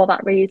for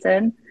that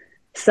reason.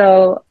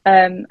 So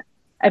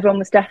everyone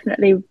was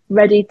definitely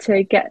ready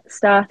to get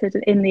started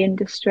in the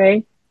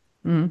industry.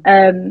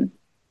 But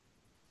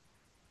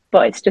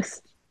it's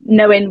just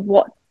knowing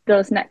what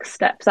those next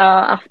steps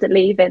are after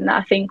leaving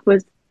that I think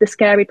was the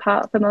scary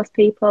part for most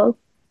people.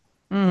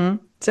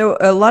 So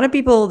a lot of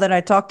people that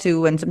I talk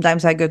to, and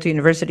sometimes I go to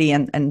university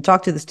and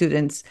talk to the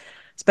students,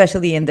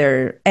 especially in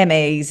their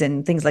MAs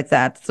and things like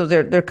that. So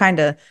they're kind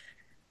of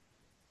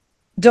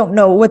don't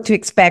know what to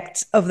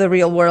expect of the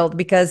real world,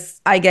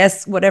 because I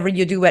guess whatever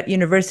you do at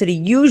university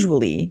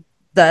usually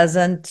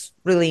doesn't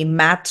really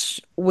match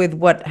with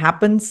what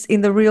happens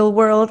in the real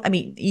world. I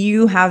mean,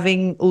 you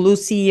having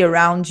Lucy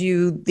around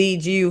you,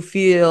 did you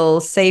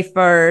feel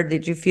safer?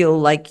 Did you feel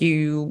like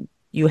you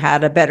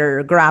had a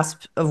better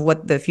grasp of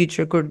what the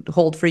future could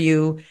hold for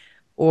you?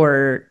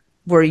 Or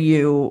were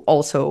you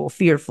also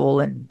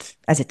fearful and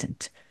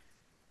hesitant?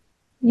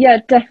 Yeah,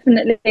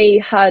 definitely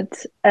had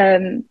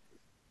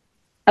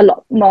a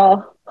lot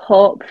more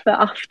hope for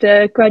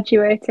after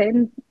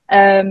graduating.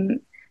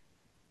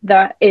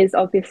 There is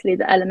obviously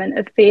the element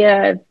of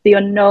fear, of the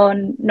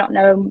unknown, not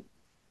knowing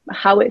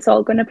how it's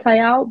all going to play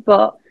out.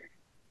 But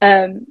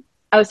I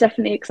was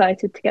definitely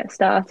excited to get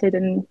started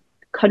and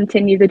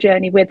continue the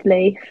journey with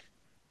LEaF,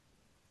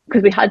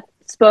 because we had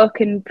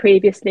spoken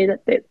previously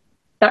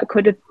that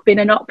could have been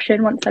an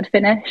option once I'd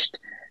finished.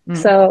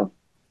 So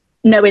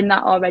knowing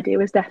that already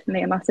was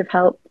definitely a massive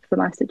help for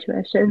my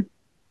situation.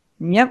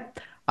 Yep,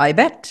 I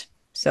bet.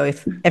 So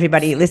if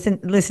everybody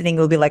listening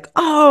will be like,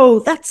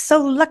 oh, that's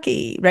so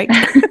lucky, right?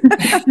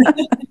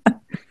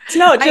 It's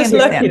not just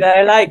lucky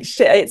though, like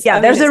shit.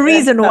 There's a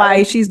reason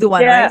why she's the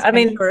one, right? I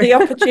mean, the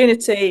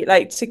opportunity,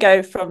 like, to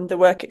go from the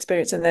work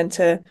experience and then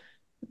to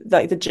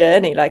like the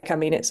journey, like, I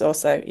mean, it's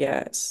also,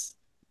 it's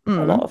a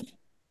lot of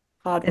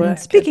hard work. And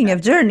speaking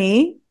of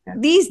journey,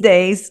 these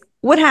days,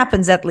 what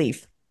happens at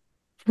LEaF?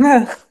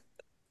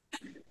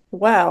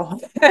 Wow.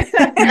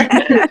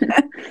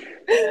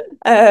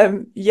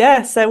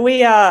 So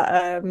we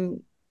are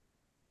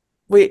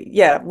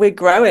we're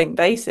growing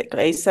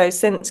basically. So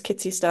since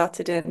Kitty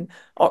started in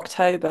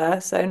October,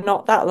 so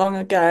not that long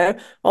ago,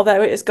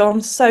 although it has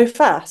gone so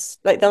fast,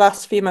 like the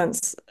last few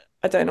months,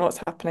 I don't know what's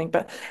happening,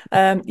 but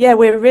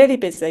we're really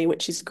busy,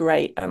 which is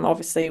great.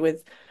 Obviously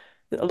with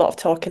a lot of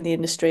talk in the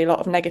industry, a lot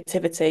of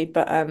negativity,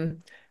 but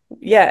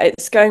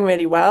it's going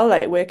really well.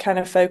 Like, we're kind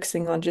of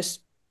focusing on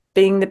just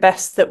being the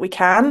best that we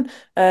can,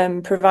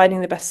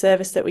 providing the best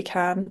service that we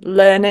can,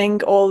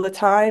 learning all the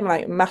time,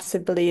 like,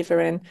 massive believer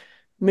in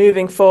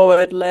moving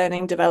forward,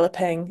 learning,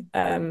 developing,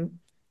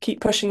 keep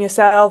pushing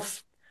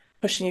yourself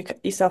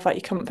out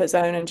your comfort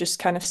zone and just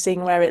kind of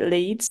seeing where it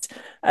leads.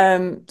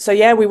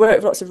 We work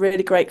with lots of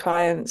really great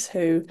clients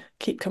who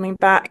keep coming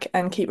back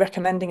and keep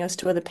recommending us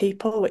to other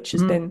people, which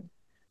has been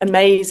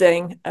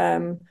amazing.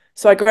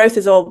 So our growth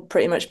has all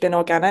pretty much been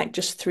organic,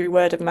 just through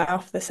word of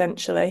mouth,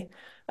 essentially.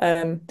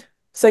 We're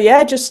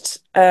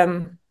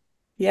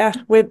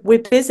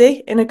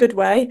busy in a good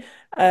way,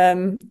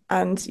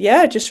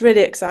 just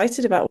really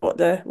excited about what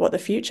the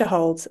future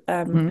holds.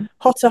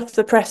 Hot off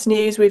the press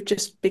news, we've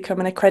just become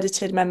an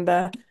accredited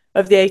member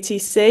of the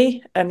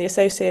ATC, the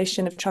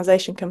Association of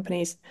Translation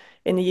Companies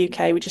in the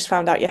UK. We just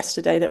found out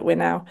yesterday that we're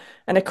now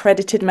an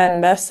accredited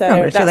member,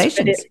 so that's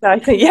really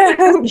exciting.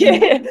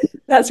 Yeah,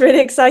 that's really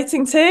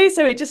exciting too.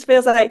 So it just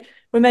feels like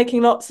we're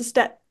making lots of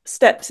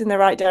steps in the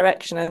right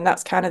direction, and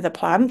that's kind of the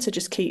plan, to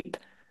just keep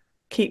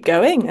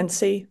going and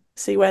see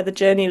where the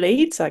journey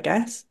leads, I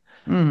guess.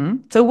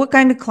 So what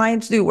kind of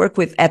clients do you work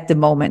with at the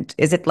moment?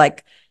 Is it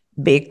like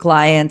big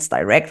clients,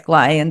 direct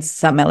clients,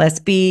 some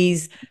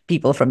LSPs,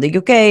 people from the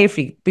UK,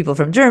 people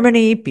from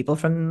Germany, people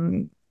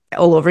from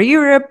all over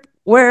Europe?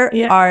 Where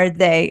are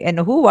they and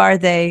who are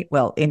they?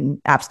 Well, in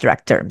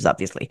abstract terms,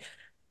 obviously.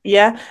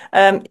 Yeah,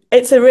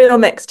 it's a real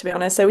mix, to be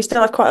honest. So we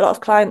still have quite a lot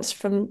of clients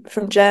from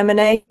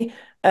Germany.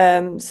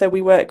 So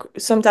we work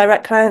with some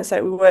direct clients.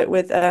 Like, we work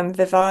with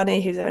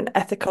Vivani, who's an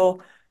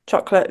ethical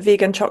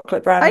vegan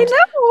chocolate brand. I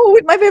know,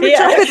 with my favorite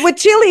chocolate with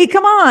chili.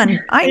 Come on,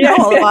 I know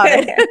all about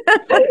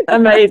it.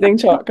 Amazing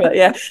chocolate,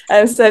 yeah.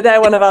 So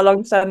they're one of our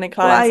long-standing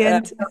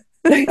clients.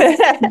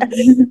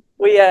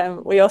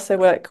 We also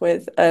work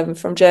with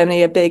from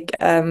Germany, a big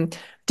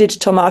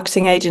digital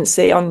marketing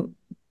agency, on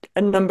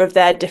a number of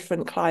their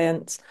different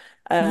clients.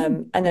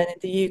 And then in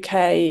the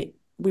UK,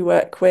 we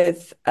work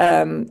with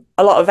a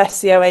lot of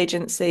SEO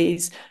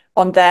agencies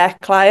on their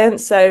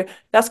clients. So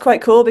that's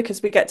quite cool,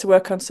 because we get to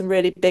work on some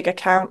really big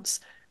accounts,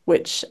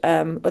 which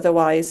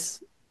otherwise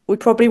we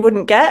probably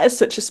wouldn't get as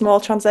such a small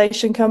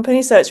translation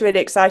company. So it's really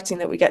exciting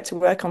that we get to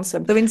work on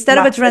some. So instead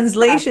of a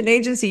translation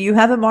agency, you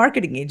have a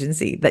marketing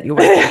agency that you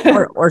work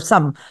with, or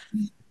some.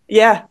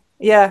 Yeah,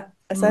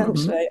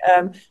 essentially.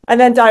 And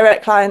then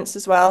direct clients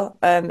as well,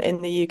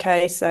 in the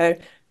UK. So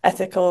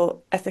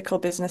ethical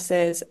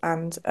businesses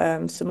and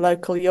some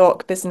local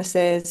York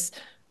businesses.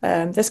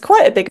 There's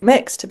quite a big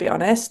mix, to be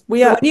honest.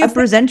 When you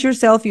present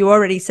yourself, you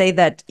already say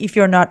that if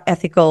you're not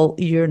ethical,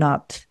 you're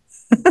not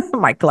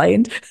my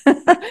client.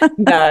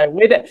 No,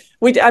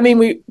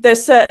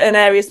 there's certain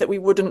areas that we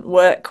wouldn't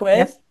work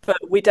with, but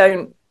we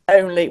don't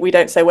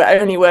say we're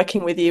only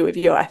working with you if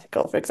you're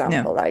ethical, for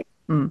example. No.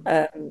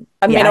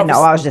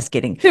 I was just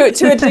kidding. To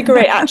a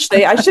degree,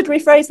 actually, I should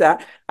rephrase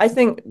that. I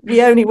think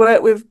we only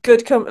work with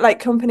good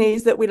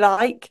companies that we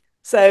like.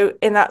 So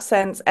in that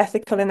sense,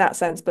 ethical in that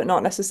sense, but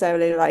not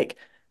necessarily like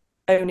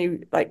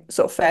only like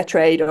sort of fair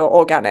trade or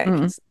organic.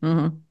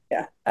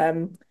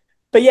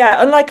 But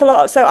yeah, unlike a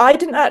lot so I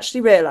didn't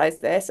actually realize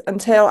this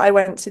until I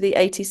went to the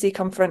ATC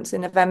conference in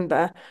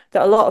November,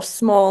 that a lot of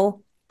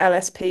small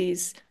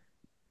LSPs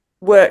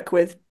work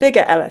with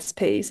bigger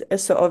LSPs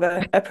as sort of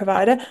a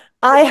provider.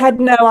 I had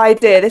no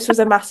idea. This was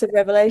a massive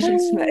revelation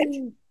to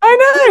me.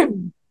 I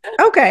know.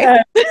 Okay.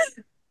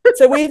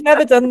 So we've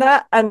never done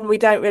that, and we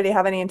don't really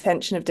have any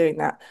intention of doing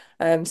that.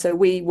 So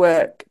we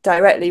work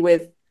directly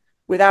with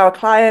our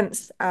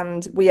clients,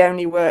 and we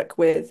only work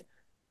with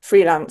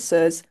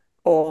freelancers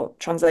or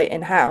translate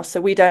in-house.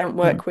 So we don't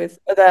work with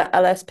other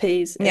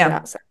LSPs in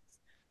that sense,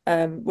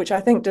 which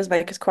I think does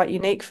make us quite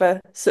unique for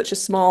such a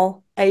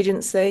small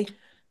agency.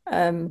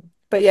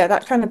 But yeah,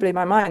 that kind of blew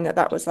my mind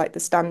that was like the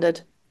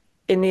standard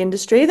in the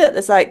industry, that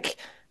there's like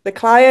the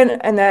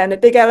client and then a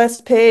big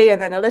LSP and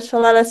then a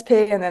little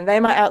LSP, and then they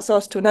might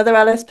outsource to another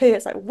LSP.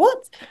 It's like,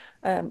 what?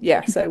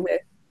 So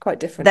quite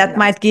different. That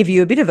might give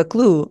you a bit of a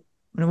clue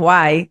on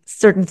why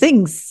certain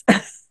things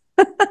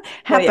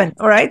happen.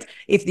 All right.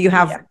 If you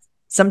have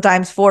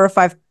sometimes 4 or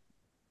 5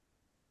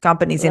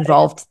 companies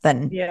involved,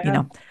 then, you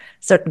know,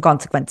 certain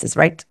consequences,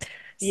 right?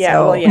 Yeah,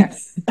 so, well,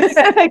 yes,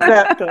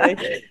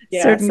 exactly.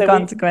 Certain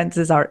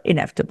consequences are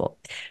inevitable.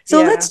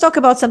 So let's talk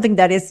about something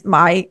that is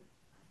my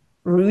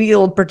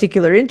real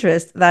particular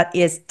interest, that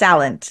is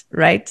talent,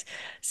 right?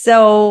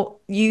 So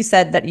you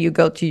said that you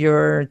go to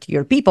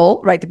your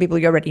people, right? The people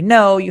you already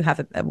know, you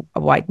have a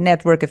wide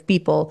network of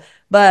people.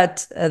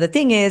 But the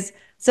thing is,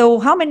 so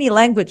how many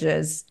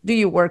languages do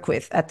you work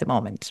with at the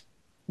moment?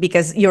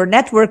 Because your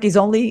network is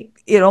only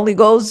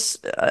goes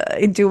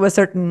into a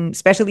certain,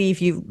 especially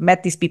if you've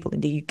met these people in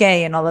the UK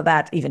and all of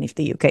that, even if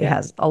the UK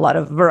has a lot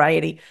of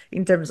variety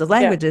in terms of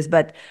languages.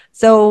 But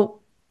so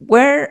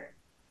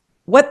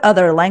what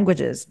other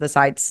languages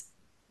besides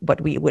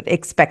what we would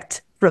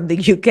expect from the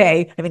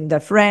UK? I mean, the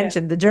French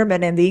and the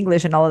German and the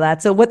English and all of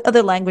that. So what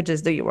other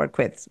languages do you work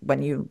with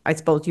when I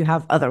suppose you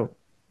have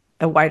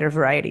a wider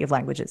variety of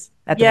languages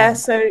at the moment?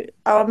 So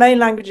our main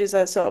languages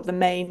are sort of the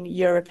main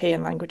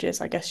European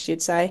languages, I guess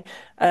you'd say.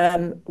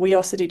 We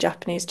also do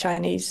Japanese,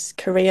 Chinese,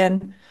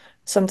 Korean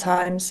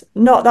sometimes.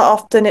 Not that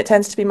often. It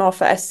tends to be more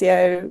for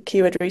SEO,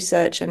 keyword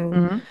research,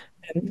 and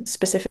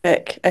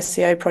specific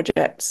SEO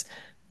projects.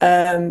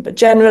 But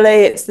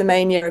generally, it's the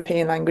main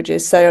European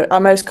languages. So our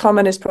most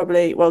common is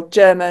probably, well,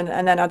 German,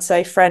 and then I'd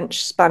say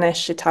French,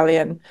 Spanish,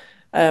 Italian,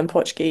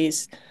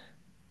 Portuguese.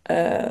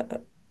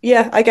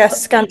 I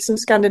guess some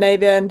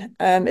Scandinavian.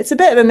 It's a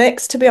bit of a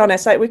mix, to be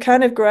honest. Like, we've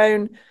kind of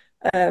grown,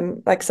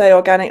 like say,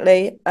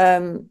 organically.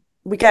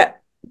 We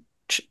get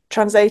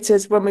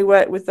translators when we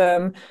work with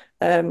them,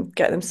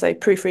 get them, say,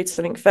 proofread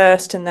something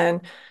first and then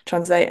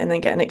translate, and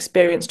then get an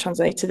experienced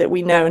translator that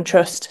we know and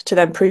trust to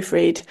then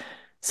proofread.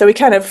 So we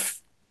kind of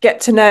get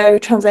to know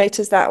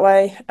translators that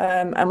way,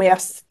 and we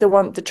ask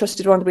the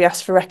trusted one, we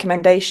ask for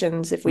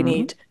recommendations if we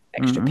need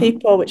extra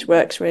people, which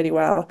works really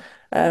well.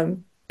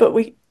 But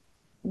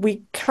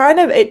we kind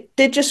of, it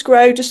did just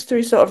grow just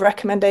through sort of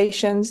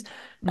recommendations.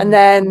 And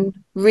then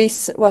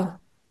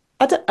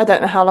I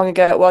don't know how long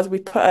ago it was, we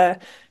put a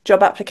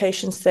job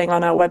applications thing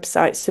on our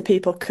website so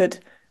people could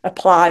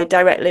apply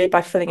directly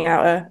by filling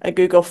out a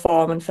Google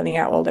form and filling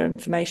out all their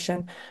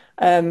information.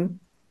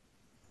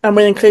 And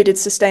we included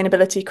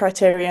sustainability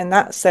criteria in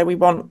that. So we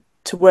want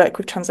to work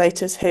with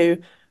translators who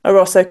are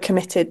also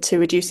committed to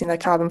reducing their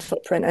carbon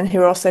footprint and who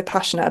are also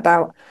passionate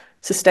about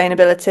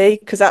sustainability,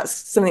 because that's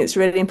something that's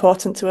really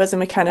important to us.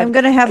 And I'm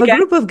going to have a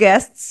group of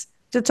guests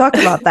to talk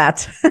about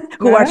that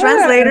who are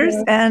translators,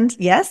 and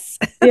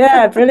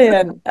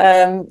brilliant.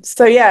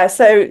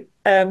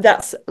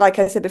 That's, like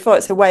I said before,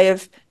 it's a way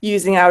of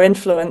using our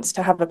influence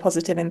to have a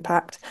positive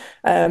impact.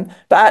 But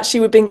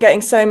actually, we've been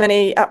getting so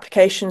many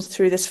applications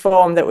through this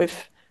form that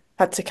we've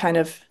had to kind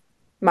of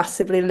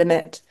massively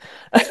limit.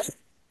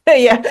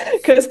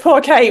 Because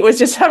poor Kate was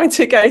just having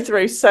to go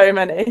through so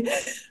many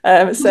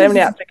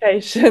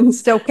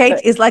applications. So Kate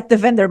is like the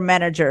vendor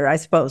manager, I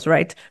suppose,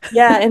 right?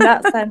 Yeah, in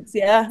that sense,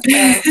 yeah.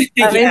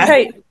 I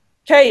mean,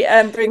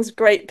 Kate brings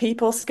great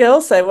people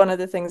skills. So one of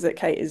the things that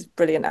Kate is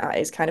brilliant at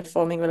is kind of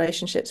forming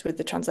relationships with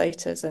the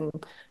translators and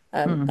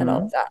all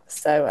of that.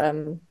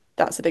 So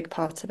that's a big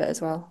part of it as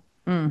well.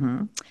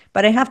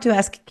 But I have to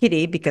ask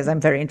Kitty, because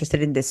I'm very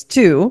interested in this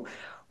too.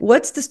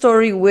 What's the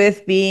story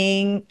with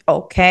being,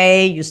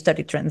 you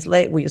studied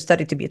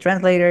to be a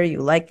translator, you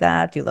like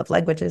that, you love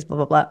languages, blah,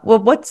 blah, blah. Well,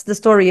 what's the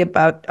story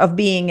of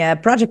being a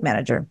project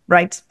manager,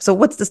 right? So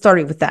what's the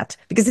story with that?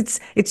 Because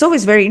it's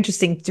always very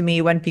interesting to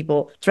me when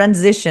people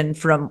transition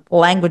from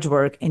language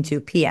work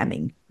into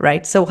PMing,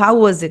 right? So how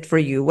was it for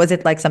you? Was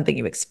it like something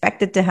you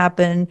expected to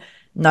happen,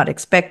 not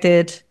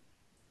expected?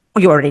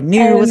 You already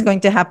knew it was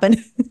going to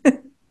happen?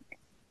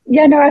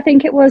 I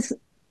think it was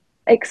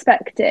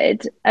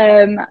expected,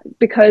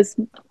 because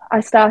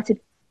I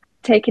started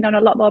taking on a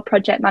lot more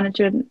project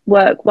management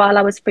work while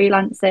I was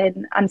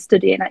freelancing and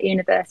studying at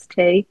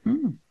university.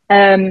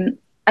 And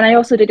I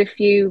also did a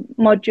few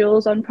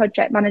modules on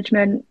project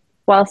management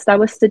whilst I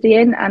was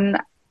studying, and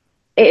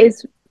it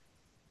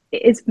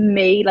is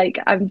me, like,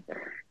 I'm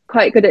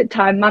quite good at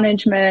time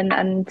management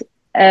and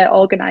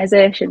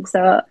organization,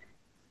 so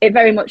it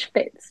very much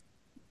fits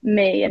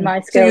me and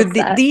my skill set.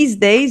 So these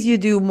days you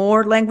do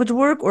more language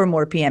work or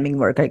more PMing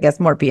work? I guess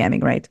more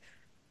PMing, right?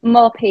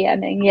 More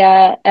PMing,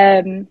 yeah.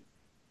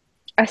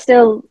 I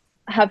still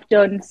have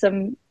done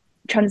some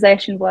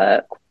translation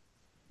work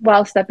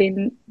whilst I've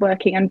been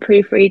working, and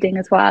proofreading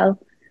as well.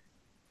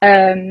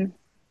 And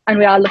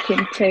we are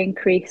looking to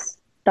increase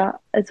that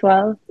as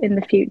well in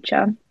the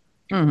future.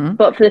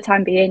 But for the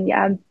time being,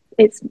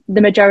 it's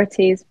the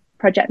majority is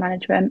project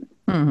management.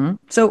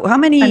 So how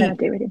many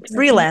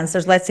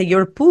freelancers, let's say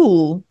your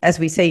pool, as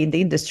we say in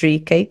the industry,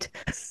 Kate,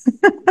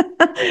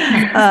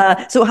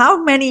 so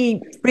how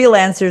many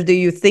freelancers do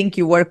you think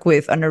you work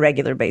with on a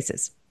regular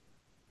basis?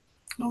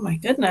 Oh my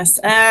goodness.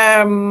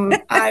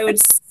 I would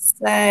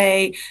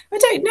say, I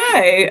don't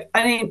know.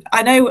 I mean,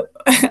 I know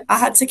I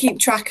had to keep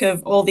track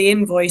of all the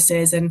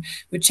invoices, and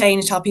we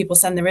changed how people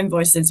send their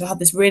invoices in. So I had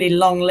this really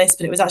long list,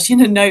 but it was actually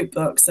in a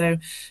notebook, so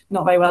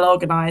not very well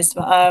organized.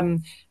 But I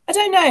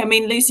don't know. I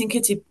mean, Lucy and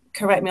Kitty,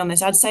 correct me on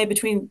this. I'd say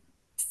between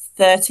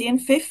 30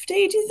 and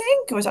 50, do you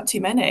think? Or is that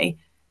too many?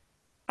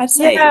 I'd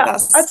say Yeah,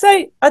 that's I'd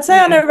say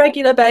on yeah. a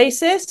regular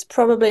basis,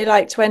 probably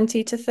like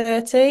 20 to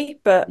 30,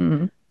 but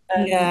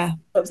Yeah.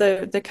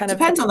 the kind of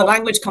Depends on the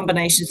language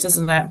combinations,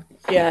 doesn't it?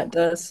 yeah, it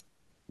does.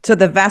 So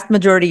the vast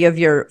majority of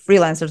your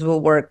freelancers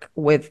will work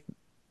with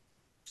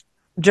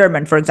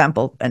German, for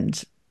example,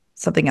 and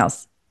something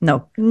else.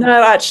 No.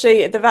 No,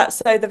 actually, the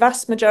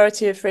vast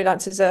majority of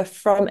freelancers are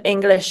from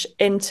English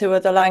into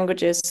other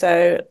languages.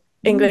 So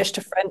English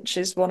to French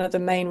is one of the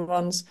main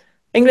ones.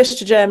 English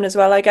to German as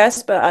well, I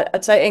guess, but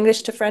I'd say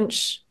English to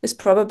French is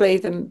probably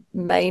the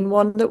main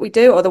one that we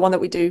do, or the one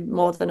that we do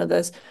more than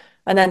others.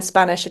 And then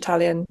Spanish,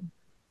 Italian,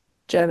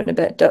 German a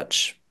bit,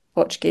 Dutch,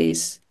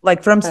 Portuguese.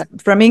 Like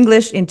from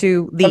English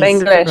into these, from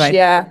English, right?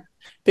 yeah.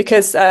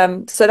 Because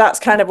so that's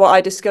kind of what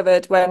I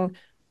discovered when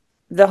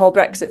the whole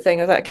Brexit thing.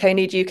 I was like, okay, I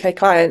need UK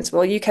clients.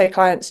 Well, UK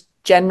clients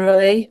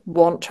generally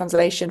want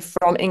translation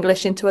from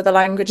English into other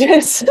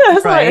languages. I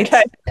was Right. like,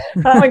 okay,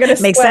 how am I going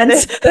to Makes square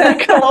sense. this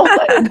circle?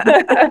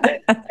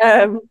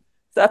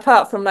 So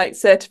apart from like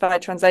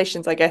certified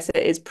translations, I guess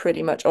it is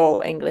pretty much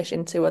all English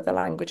into other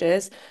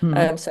languages.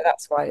 So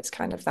that's why it's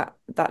kind of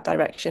that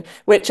direction,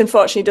 which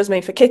unfortunately does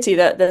mean for Kitty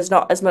that there's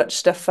not as much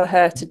stuff for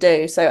her to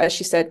do. So as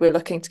she said, we're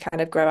looking to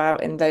kind of grow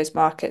out in those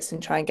markets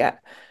and try and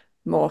get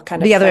more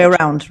kind of the other way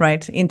around,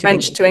 right? Into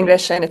French English. to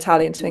English and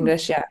Italian to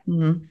English, yeah.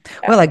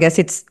 Well, I guess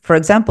it's, for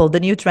example, the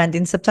new trend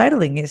in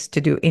subtitling is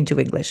to do into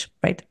English,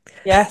 right?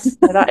 Yes,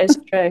 no, that is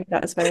true.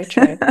 That is very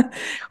true.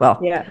 Well,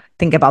 Yeah.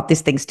 think about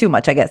these things too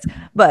much, I guess.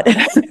 But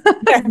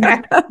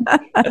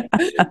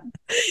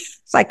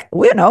it's like,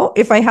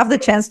 if I have the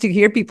chance to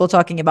hear people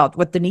talking about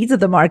what the needs of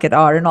the market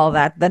are and all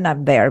that, then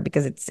I'm there,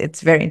 because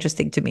it's very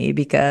interesting to me,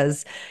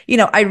 because,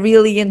 I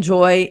really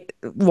enjoy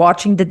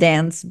watching the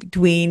dance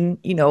between,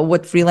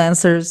 what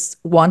freelancers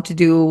want to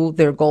do,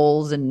 their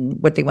goals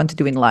and what they want to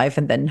do in life,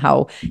 and then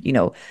how,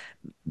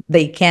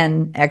 they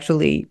can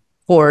actually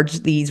forge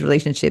these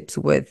relationships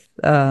with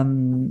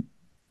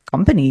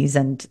companies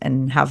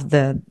and have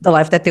the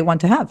life that they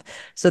want to have.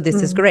 So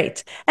this is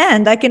great.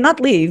 And I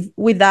cannot leave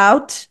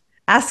without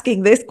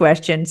asking this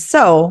question.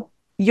 So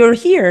you're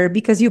here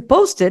because you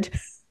posted.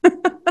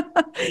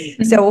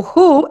 So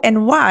who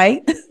and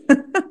why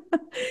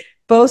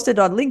posted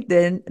on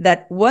LinkedIn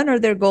that one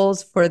of their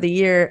goals for the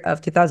year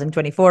of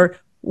 2024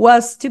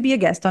 was to be a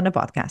guest on a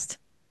podcast?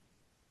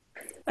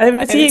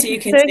 Over to you,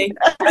 Kitty.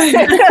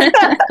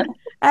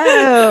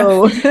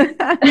 Oh.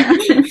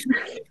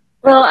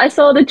 Well, I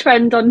saw the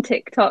trend on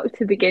TikTok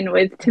to begin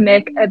with to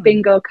make a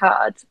bingo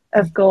card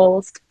of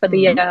goals for the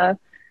year.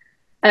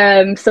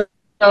 So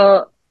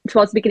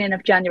towards the beginning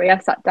of January, I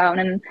sat down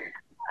and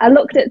I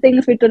looked at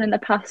things we'd done in the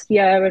past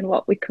year and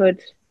what we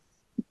could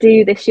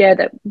do this year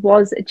that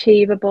was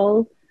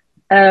achievable,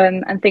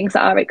 and things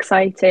that are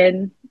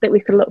exciting that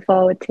we could look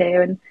forward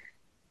to. And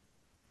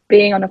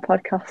being on a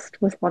podcast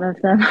was one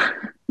of them.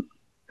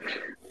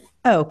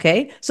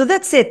 Okay, so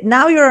that's it.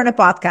 Now you're on a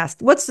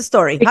podcast. What's the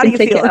story? You How do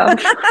can you tick feel?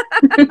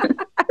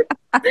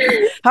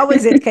 How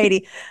is it,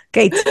 Kate?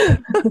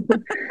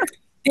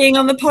 Being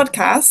on the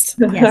podcast,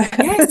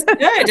 yes,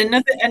 good.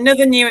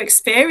 Another new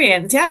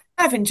experience. Yeah,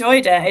 I've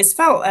enjoyed it. It's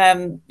felt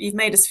you've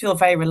made us feel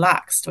very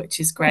relaxed,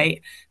 which is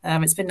great.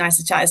 It's been nice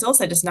to chat. It's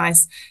also just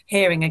nice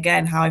hearing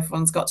again how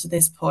everyone's got to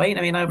this point.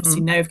 I mean, I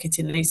obviously know of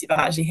Kitty and Lucy, but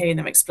actually hearing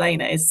them explain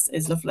it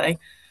is lovely.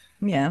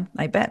 Yeah,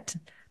 I bet.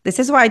 This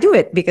is why I do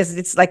it, because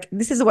it's like,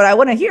 this is what I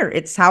want to hear.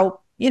 It's how,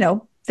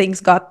 things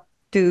got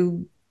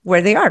to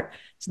where they are.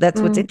 So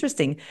that's what's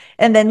interesting.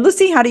 And then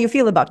Lucy, how do you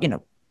feel about,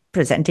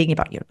 presenting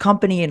about your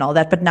company and all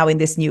that, but now in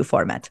this new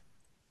format?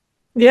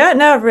 Yeah,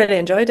 no, I've really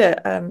enjoyed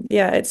it.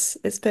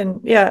 It's been,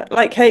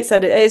 like Kate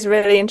said, it is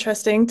really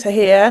interesting to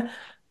hear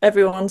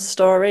everyone's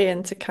story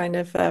and to kind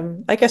of,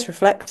 I guess,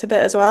 reflect a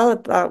bit as well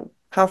about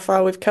how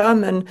far we've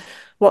come and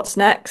what's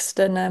next.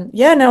 And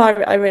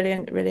I really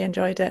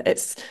enjoyed it.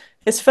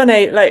 It's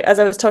funny, like as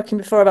I was talking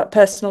before about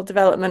personal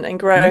development and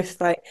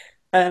growth, like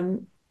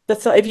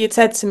if you'd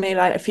said to me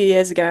like a few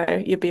years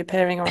ago you'd be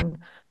appearing on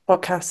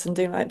podcasts and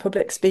doing like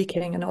public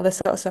speaking and all this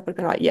sort of stuff, I'd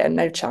be like, yeah,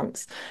 no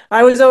chance.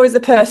 I was always the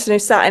person who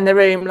sat in the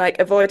room like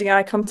avoiding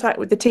eye contact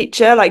with the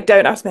teacher, like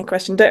don't ask me a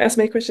question, don't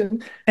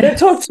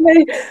talk to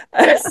me.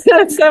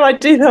 So I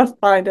do not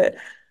find it.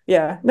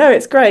 Yeah, no,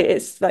 it's great.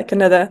 It's like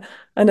another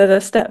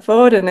step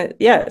forward, and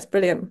it's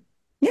brilliant.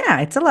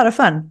 Yeah, it's a lot of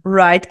fun,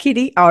 right,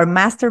 Kitty? Our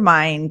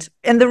mastermind.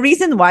 And the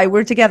reason why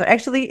we're together,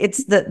 actually,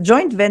 it's the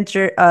joint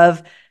venture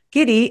of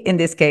Kitty, in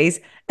this case,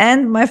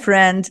 and my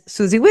friend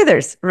Susie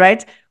Withers,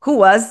 right? Who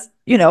was,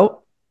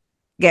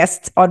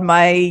 guest on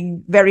my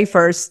very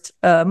first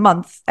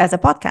month as a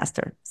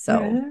podcaster.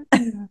 So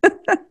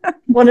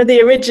one of the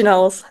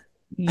originals.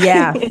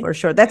 Yeah, for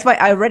sure. That's why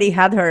I already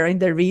had her in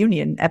the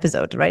reunion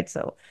episode, right?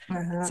 So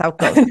that's how it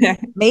goes.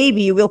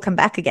 Maybe you will come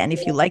back again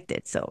if you liked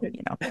it. So,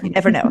 you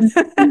never know.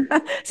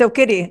 So,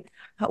 Kitty,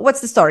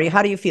 what's the story?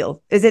 How do you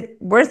feel? Is it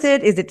worth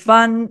it? Is it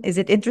fun? Is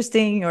it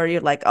interesting? Or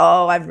you're like,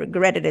 oh, I've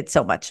regretted it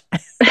so much?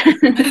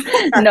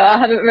 No, I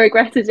haven't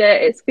regretted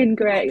it. It's been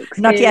great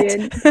Not yet.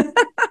 experience.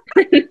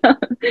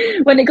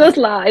 When it goes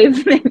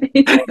live,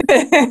 maybe.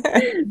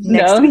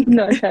 Next week.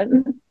 No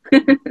chance.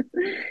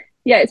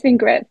 Yeah, it's been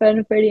great fun.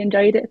 I've really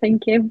enjoyed it.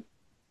 Thank you.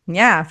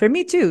 Yeah, for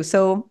me too.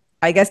 So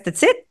I guess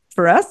that's it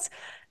for us.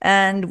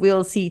 And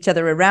we'll see each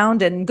other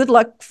around. And good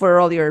luck for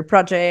all your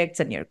projects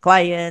and your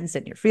clients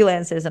and your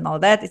freelancers and all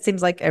that. It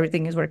seems like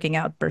everything is working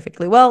out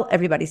perfectly well.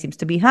 Everybody seems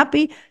to be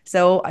happy.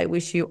 So I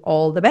wish you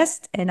all the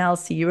best, and I'll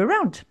see you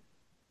around.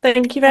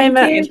 Thank you very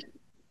much. you.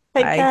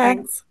 Take Bye. care.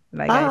 Thanks.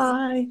 Bye, guys.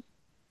 Bye.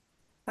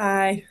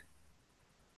 Bye.